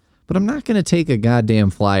 But I'm not going to take a goddamn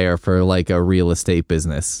flyer for like a real estate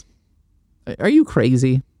business. Are you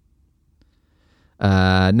crazy?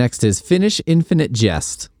 Next is finish Infinite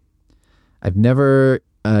Jest. I've never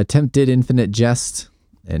attempted Infinite Jest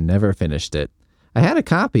and never finished it. I had a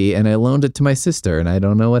copy and I loaned it to my sister and I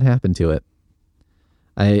don't know what happened to it.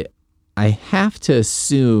 I have to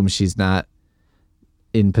assume she's not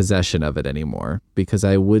in possession of it anymore because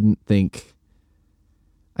I wouldn't think...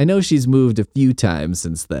 I know she's moved a few times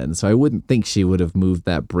since then, so I wouldn't think she would have moved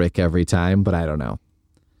that brick every time, but I don't know.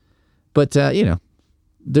 But,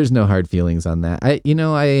 there's no hard feelings on that.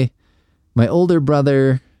 My older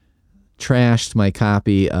brother trashed my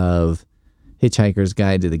copy of Hitchhiker's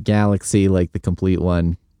Guide to the Galaxy, like the complete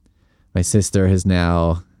one. My sister has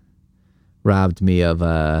now robbed me of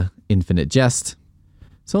Infinite Jest.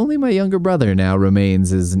 So only my younger brother now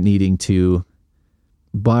remains as needing to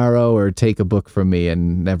borrow or take a book from me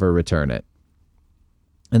and never return it.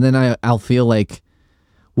 And then I'll feel like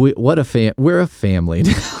we're a family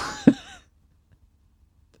now.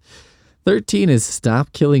 13 is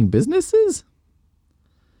stop killing businesses.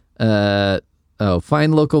 Find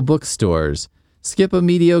local bookstores. Skip a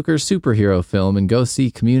mediocre superhero film and go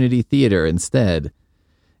see community theater instead.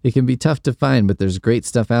 It can be tough to find, but there's great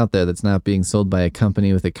stuff out there that's not being sold by a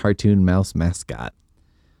company with a cartoon mouse mascot.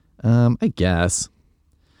 I guess.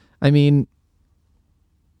 I mean,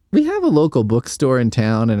 we have a local bookstore in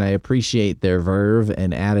town, and I appreciate their verve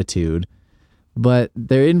and attitude, but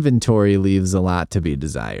their inventory leaves a lot to be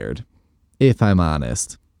desired, if I'm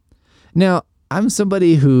honest. Now, I'm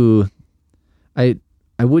somebody who I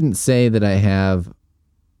wouldn't say that I have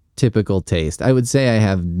typical taste. I would say I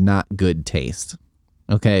have not good taste.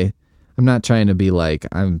 Okay? I'm not trying to be like,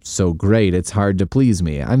 I'm so great, it's hard to please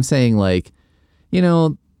me. I'm saying like,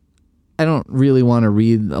 I don't really want to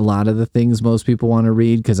read a lot of the things most people want to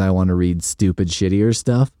read because I want to read stupid, shittier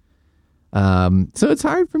stuff. So it's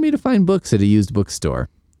hard for me to find books at a used bookstore.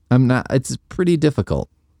 It's pretty difficult.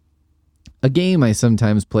 A game I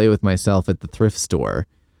sometimes play with myself at the thrift store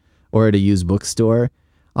or at a used bookstore,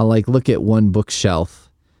 I'll like look at one bookshelf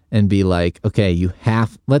and be like, okay,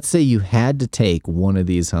 let's say you had to take one of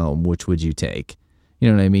these home. Which would you take? You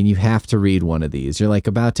know what I mean? You have to read one of these. You're like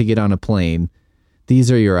about to get on a plane.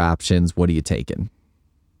 These are your options. What are you taking?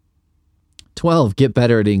 12, get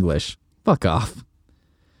better at English. Fuck off.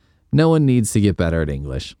 No one needs to get better at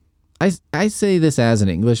English. I say this as an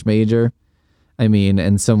English major. I mean,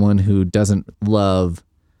 and someone who doesn't love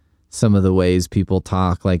some of the ways people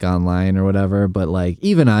talk like online or whatever, but like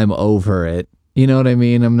even I'm over it. You know what I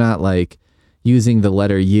mean? I'm not like using the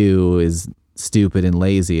letter U is stupid and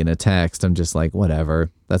lazy in a text. I'm just like, whatever.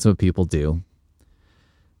 That's what people do.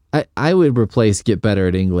 I would replace get better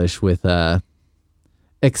at English with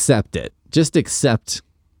accept it. Just accept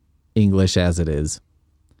English as it is.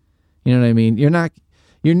 You know what I mean? You're not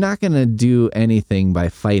going to do anything by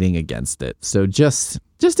fighting against it. So just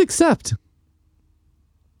accept.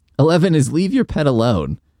 11 is leave your pet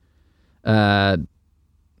alone.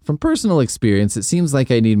 From personal experience, it seems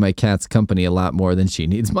like I need my cat's company a lot more than she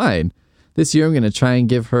needs mine. This year I'm going to try and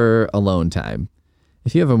give her alone time.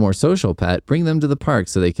 If you have a more social pet, bring them to the park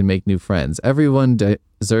so they can make new friends. Everyone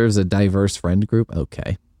deserves a diverse friend group.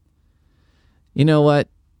 Okay. You know what?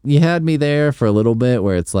 You had me there for a little bit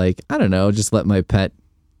where it's like, I don't know, just let my pet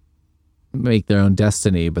make their own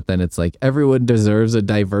destiny. But then it's like, everyone deserves a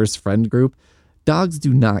diverse friend group. Dogs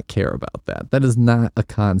do not care about that. That is not a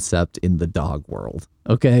concept in the dog world.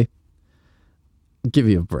 Okay? Give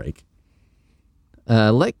you a break.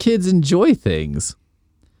 Let kids enjoy things.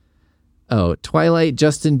 Oh, Twilight,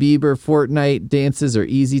 Justin Bieber, Fortnite dances are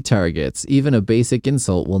easy targets. Even a basic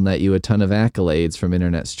insult will net you a ton of accolades from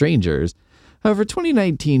internet strangers. However,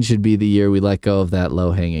 2019 should be the year we let go of that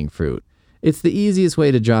low-hanging fruit. It's the easiest way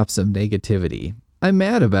to drop some negativity. I'm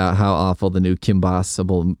mad about how awful the new Kim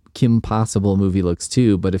Possible movie looks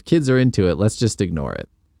too, but if kids are into it, let's just ignore it.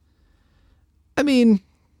 I mean,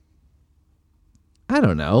 I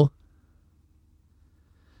don't know.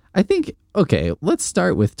 I think, okay, let's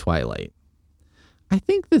start with Twilight. I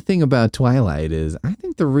think the thing about Twilight is, I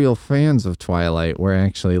think the real fans of Twilight were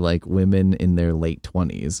actually like women in their late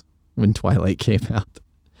 20s when Twilight came out.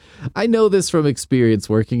 I know this from experience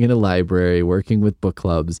working in a library, working with book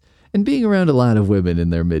clubs, and being around a lot of women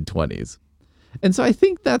in their mid-20s. And so I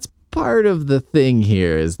think that's part of the thing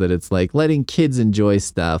here, is that it's like letting kids enjoy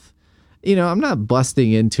stuff. You know, I'm not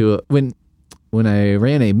busting into it. When I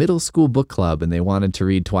ran a middle school book club and they wanted to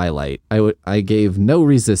read Twilight, I gave no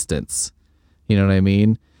resistance. You know what I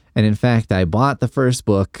mean? And in fact, I bought the first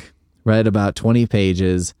book, read about 20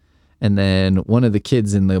 pages, and then one of the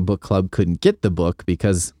kids in the book club couldn't get the book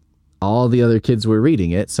because all the other kids were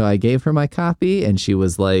reading it. So I gave her my copy and she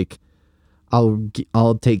was like,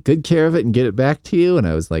 I'll take good care of it and get it back to you. And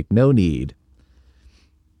I was like, no need.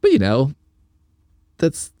 But you know,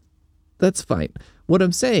 that's fine. What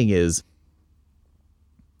I'm saying is,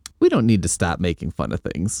 we don't need to stop making fun of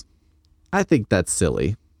things. I think that's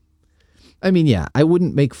silly. I mean, yeah, I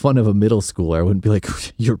wouldn't make fun of a middle schooler. I wouldn't be like,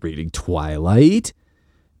 you're reading Twilight?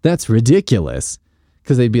 That's ridiculous.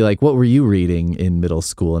 Because they'd be like, what were you reading in middle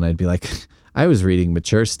school? And I'd be like, I was reading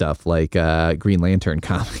mature stuff like Green Lantern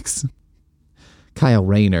comics. Kyle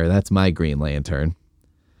Rayner, that's my Green Lantern.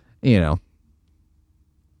 You know.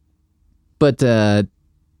 But I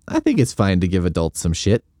think it's fine to give adults some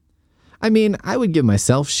shit. I mean, I would give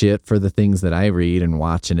myself shit for the things that I read and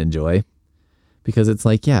watch and enjoy. Because it's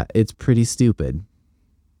like, yeah, it's pretty stupid.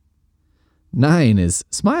 9 is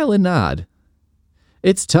smile and nod.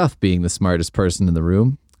 It's tough being the smartest person in the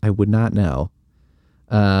room. I would not know.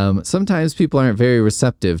 Sometimes people aren't very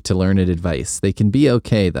receptive to learned advice. They can be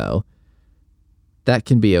okay, though. That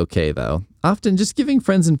can be okay, though. Often just giving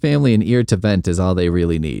friends and family an ear to vent is all they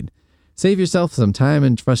really need. Save yourself some time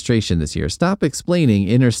and frustration this year. Stop explaining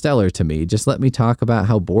Interstellar to me. Just let me talk about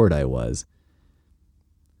how bored I was.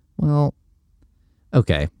 Well,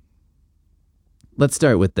 okay. Let's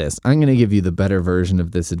start with this. I'm going to give you the better version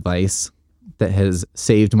of this advice that has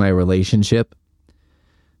saved my relationship.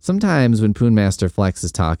 Sometimes when Poonmaster Flex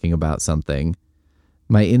is talking about something,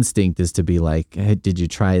 my instinct is to be like, hey, did you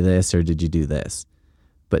try this or did you do this?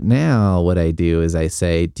 But now what I do is I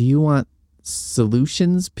say, do you want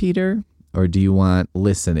solutions, Peter? Or do you want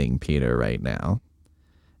listening, Peter, right now?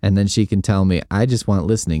 And then she can tell me, I just want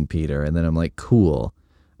listening, Peter. And then I'm like, cool.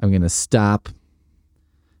 I'm going to stop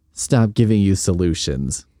giving you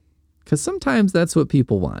solutions. Because sometimes that's what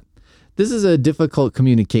people want. This is a difficult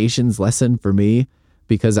communications lesson for me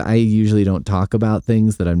because I usually don't talk about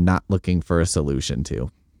things that I'm not looking for a solution to.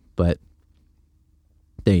 But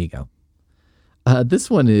there you go. This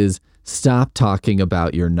one is stop talking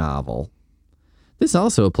about your novel. This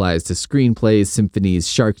also applies to screenplays, symphonies,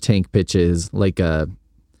 Shark Tank pitches, like a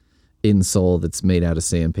insole that's made out of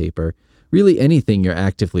sandpaper. Really anything you're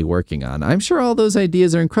actively working on. I'm sure all those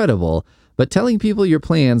ideas are incredible, but telling people your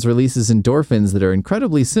plans releases endorphins that are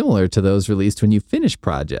incredibly similar to those released when you finish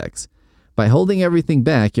projects. By holding everything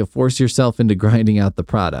back, you'll force yourself into grinding out the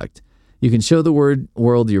product. You can show the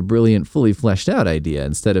world your brilliant, fully fleshed out idea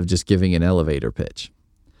instead of just giving an elevator pitch.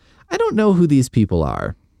 I don't know who these people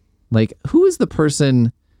are. Like, who is the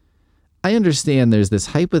person? I understand there's this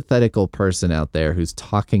hypothetical person out there who's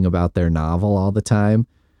talking about their novel all the time.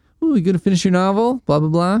 Ooh, you gonna finish your novel? Blah, blah,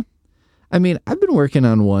 blah. I mean, I've been working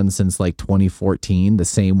on one since like 2014, the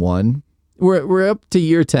same one. We're up to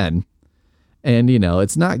year 10. And, you know,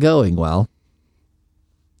 it's not going well.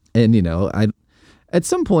 And, you know, at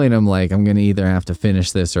some point I'm like, I'm going to either have to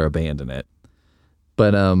finish this or abandon it.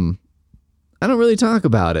 But I don't really talk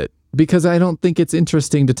about it because I don't think it's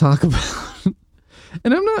interesting to talk about.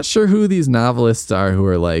 And I'm not sure who these novelists are who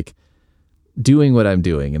are like doing what I'm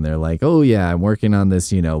doing. And they're like, oh, yeah, I'm working on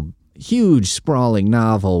this, you know, huge sprawling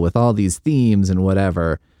novel with all these themes and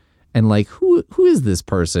whatever. And like, who is this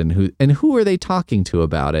person? Who are they talking to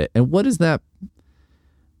about it? And what is that?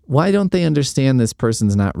 Why don't they understand this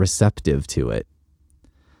person's not receptive to it?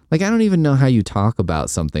 Like, I don't even know how you talk about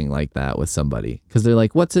something like that with somebody, because they're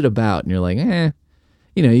like, what's it about? And you're like,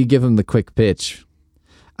 you give them the quick pitch.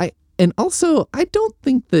 And also, I don't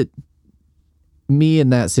think that me in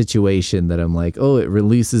that situation that I'm like, oh, it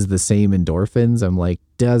releases the same endorphins. I'm like,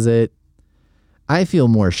 does it? I feel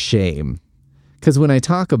more shame. Because when I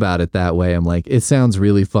talk about it that way, I'm like, it sounds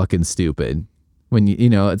really fucking stupid. When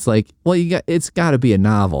it's like, well, it's got to be a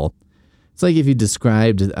novel. It's like if you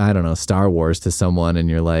described, I don't know, Star Wars to someone and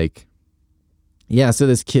you're like, yeah, so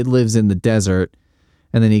this kid lives in the desert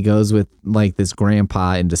and then he goes with like this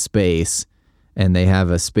grandpa into space and they have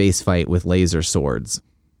a space fight with laser swords.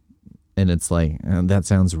 And it's like, that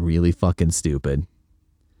sounds really fucking stupid.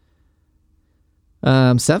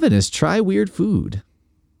 7 is try weird food.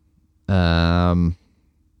 Besides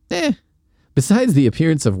the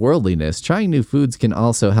appearance of worldliness, trying new foods can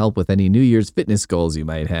also help with any New Year's fitness goals you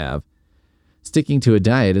might have. Sticking to a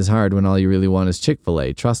diet is hard when all you really want is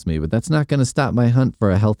Chick-fil-A, trust me, but that's not going to stop my hunt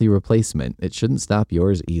for a healthy replacement. It shouldn't stop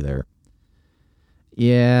yours either.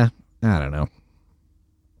 Yeah, I don't know.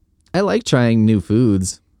 I like trying new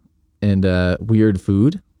foods and weird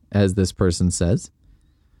food, as this person says.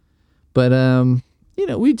 But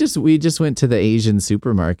we just went to the Asian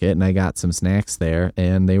supermarket and I got some snacks there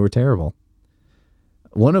and they were terrible.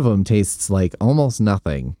 One of them tastes like almost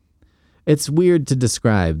nothing. It's weird to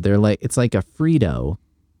describe. It's like a Frito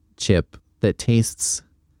chip that tastes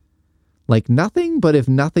like nothing, but if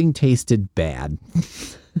nothing tasted bad.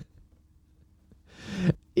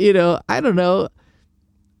 I don't know.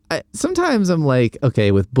 Sometimes I'm like,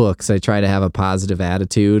 okay, with books, I try to have a positive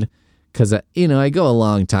attitude. Because, I go a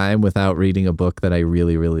long time without reading a book that I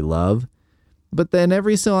really, really love. But then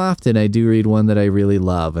every so often I do read one that I really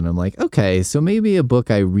love. And I'm like, okay, so maybe a book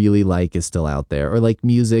I really like is still out there. Or like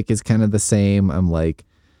music is kind of the same. I'm like,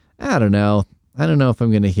 I don't know. I don't know if I'm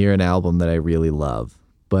going to hear an album that I really love.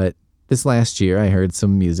 But this last year I heard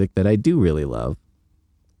some music that I do really love.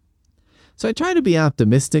 So I try to be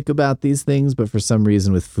optimistic about these things. But for some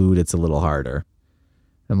reason with food, it's a little harder.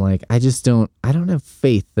 I'm like, I don't have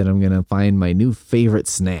faith that I'm going to find my new favorite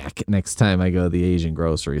snack next time I go to the Asian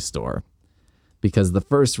grocery store. Because the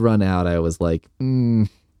first run out, I was like,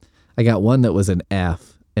 I got one that was an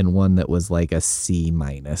F and one that was like a C-.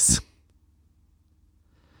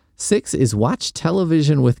 6 is watch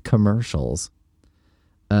television with commercials.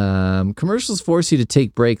 Commercials force you to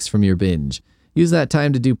take breaks from your binge. Use that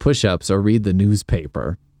time to do push-ups or read the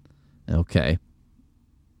newspaper. Okay.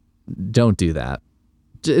 Don't do that.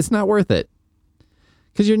 It's not worth it.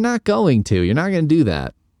 Because you're not going to. You're not going to do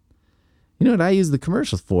that. You know what I use the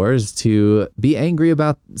commercials for is to be angry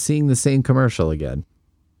about seeing the same commercial again.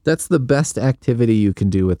 That's the best activity you can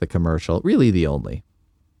do with a commercial. Really the only.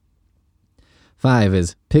 5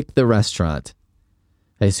 is pick the restaurant.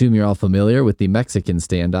 I assume you're all familiar with the Mexican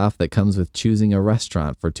standoff that comes with choosing a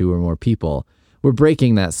restaurant for 2 or more people. We're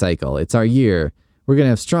breaking that cycle. It's our year. We're going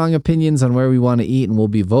to have strong opinions on where we want to eat, and we'll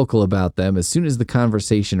be vocal about them as soon as the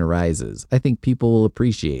conversation arises. I think people will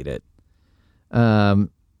appreciate it.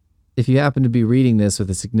 If you happen to be reading this with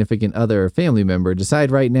a significant other or family member, decide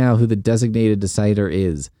right now who the designated decider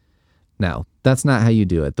is. Now, that's not how you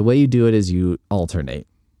do it. The way you do it is you alternate.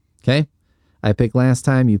 Okay? I picked last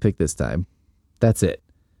time, you pick this time. That's it.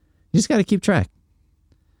 You just got to keep track.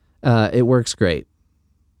 It works great.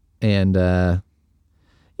 And, the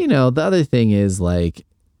other thing is, like,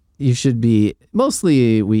 you should be,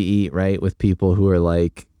 mostly we eat, right, with people who are,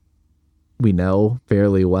 like, we know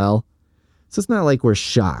fairly well. So it's not like we're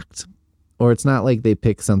shocked. Or it's not like they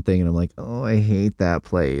pick something and I'm like, oh, I hate that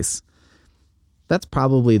place. That's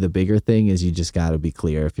probably the bigger thing is you just got to be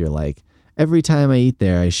clear. If you're like, every time I eat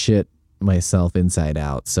there, I shit myself inside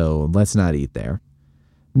out. So let's not eat there.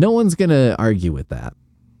 No one's going to argue with that.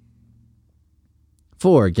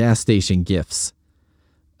 4, gas station gifts.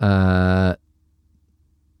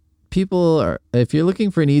 If you're looking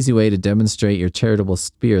for an easy way to demonstrate your charitable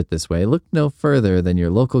spirit this way, look no further than your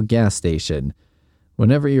local gas station.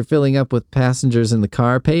 Whenever you're filling up with passengers in the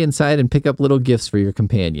car, pay inside and pick up little gifts for your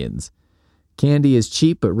companions. Candy is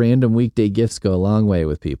cheap, but random weekday gifts go a long way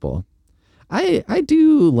with people. I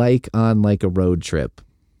do like on like a road trip.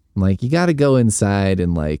 Like you got to go inside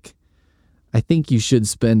and like, I think you should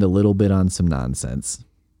spend a little bit on some nonsense.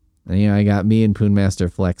 And, I got me and Poonmaster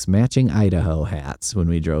Flex matching Idaho hats when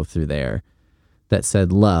we drove through there that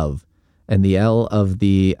said love. And the L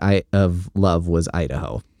of love was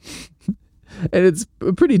Idaho. And it's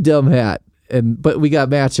a pretty dumb hat. but we got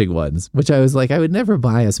matching ones, which I was like, I would never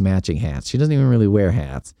buy us matching hats. She doesn't even really wear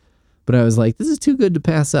hats. But I was like, this is too good to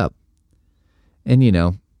pass up. And, she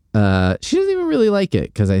doesn't even really like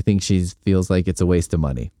it because I think she feels like it's a waste of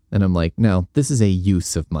money. And I'm like, no, this is a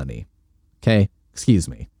use of money. Okay? Excuse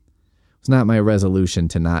me. It's not my resolution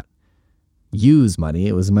to not use money.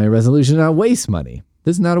 It was my resolution to not waste money.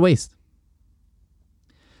 This is not a waste.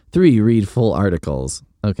 3, read full articles.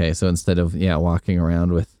 Okay, so instead of, walking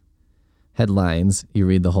around with headlines, you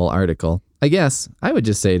read the whole article. I guess I would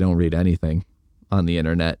just say don't read anything on the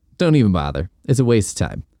internet. Don't even bother. It's a waste of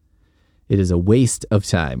time. It is a waste of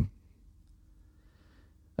time.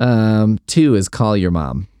 2 is call your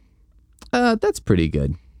mom. That's pretty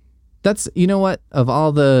good. That's, you know what? Of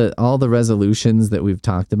all the resolutions that we've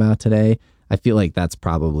talked about today, I feel like that's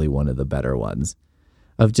probably one of the better ones.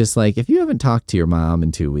 Of just like, if you haven't talked to your mom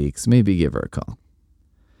in 2 weeks, maybe give her a call.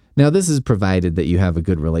 Now, this is provided that you have a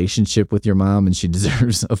good relationship with your mom and she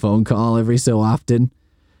deserves a phone call every so often,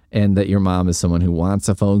 and that your mom is someone who wants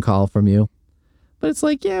a phone call from you. But it's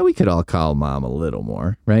like, we could all call mom a little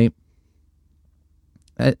more, right?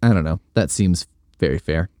 I don't know. That seems very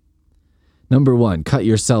fair. Number 1, cut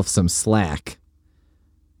yourself some slack.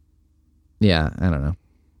 Yeah, I don't know.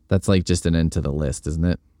 That's like just an end to the list, isn't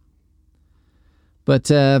it? But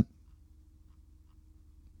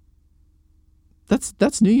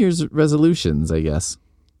that's New Year's resolutions, I guess.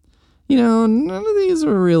 None of these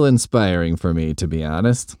were real inspiring for me, to be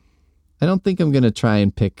honest. I don't think I'm going to try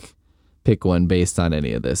and pick one based on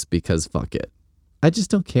any of this because fuck it. I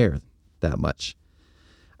just don't care that much.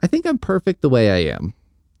 I think I'm perfect the way I am,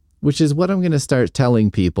 which is what I'm going to start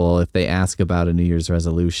telling people if they ask about a New Year's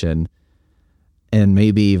resolution, and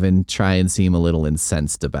maybe even try and seem a little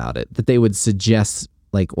incensed about it, that they would suggest,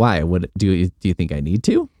 like, why? Do you think I need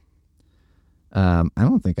to? I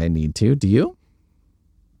don't think I need to. Do you?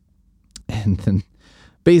 And then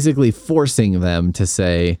basically forcing them to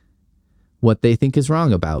say what they think is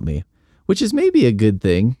wrong about me, which is maybe a good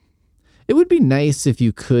thing. It would be nice if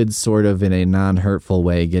you could sort of in a non-hurtful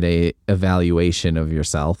way get a evaluation of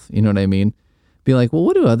yourself. You know what I mean? Be like, well,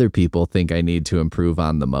 what do other people think I need to improve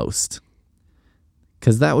on the most?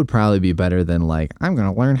 Because that would probably be better than like, I'm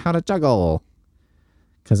going to learn how to juggle.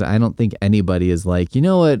 Because I don't think anybody is like, you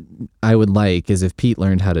know what I would like is if Pete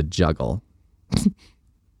learned how to juggle.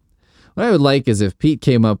 What I would like is if Pete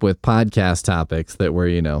came up with podcast topics that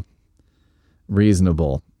were,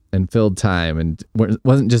 reasonable and filled time and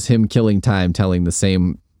wasn't just him killing time telling the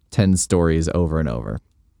same 10 stories over and over.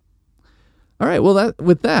 All right, well,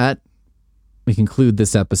 with that, we conclude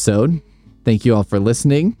this episode. Thank you all for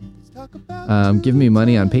listening. Give me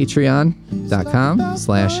money on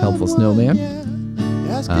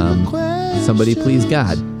patreon.com/helpfulsnowman. Somebody please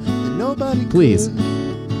God. Please.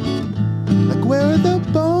 Like, where are the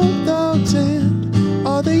bone thugs and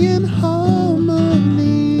are they in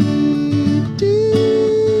harmony?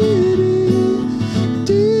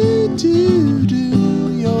 Do,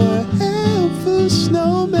 you're a helpful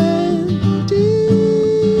snowman.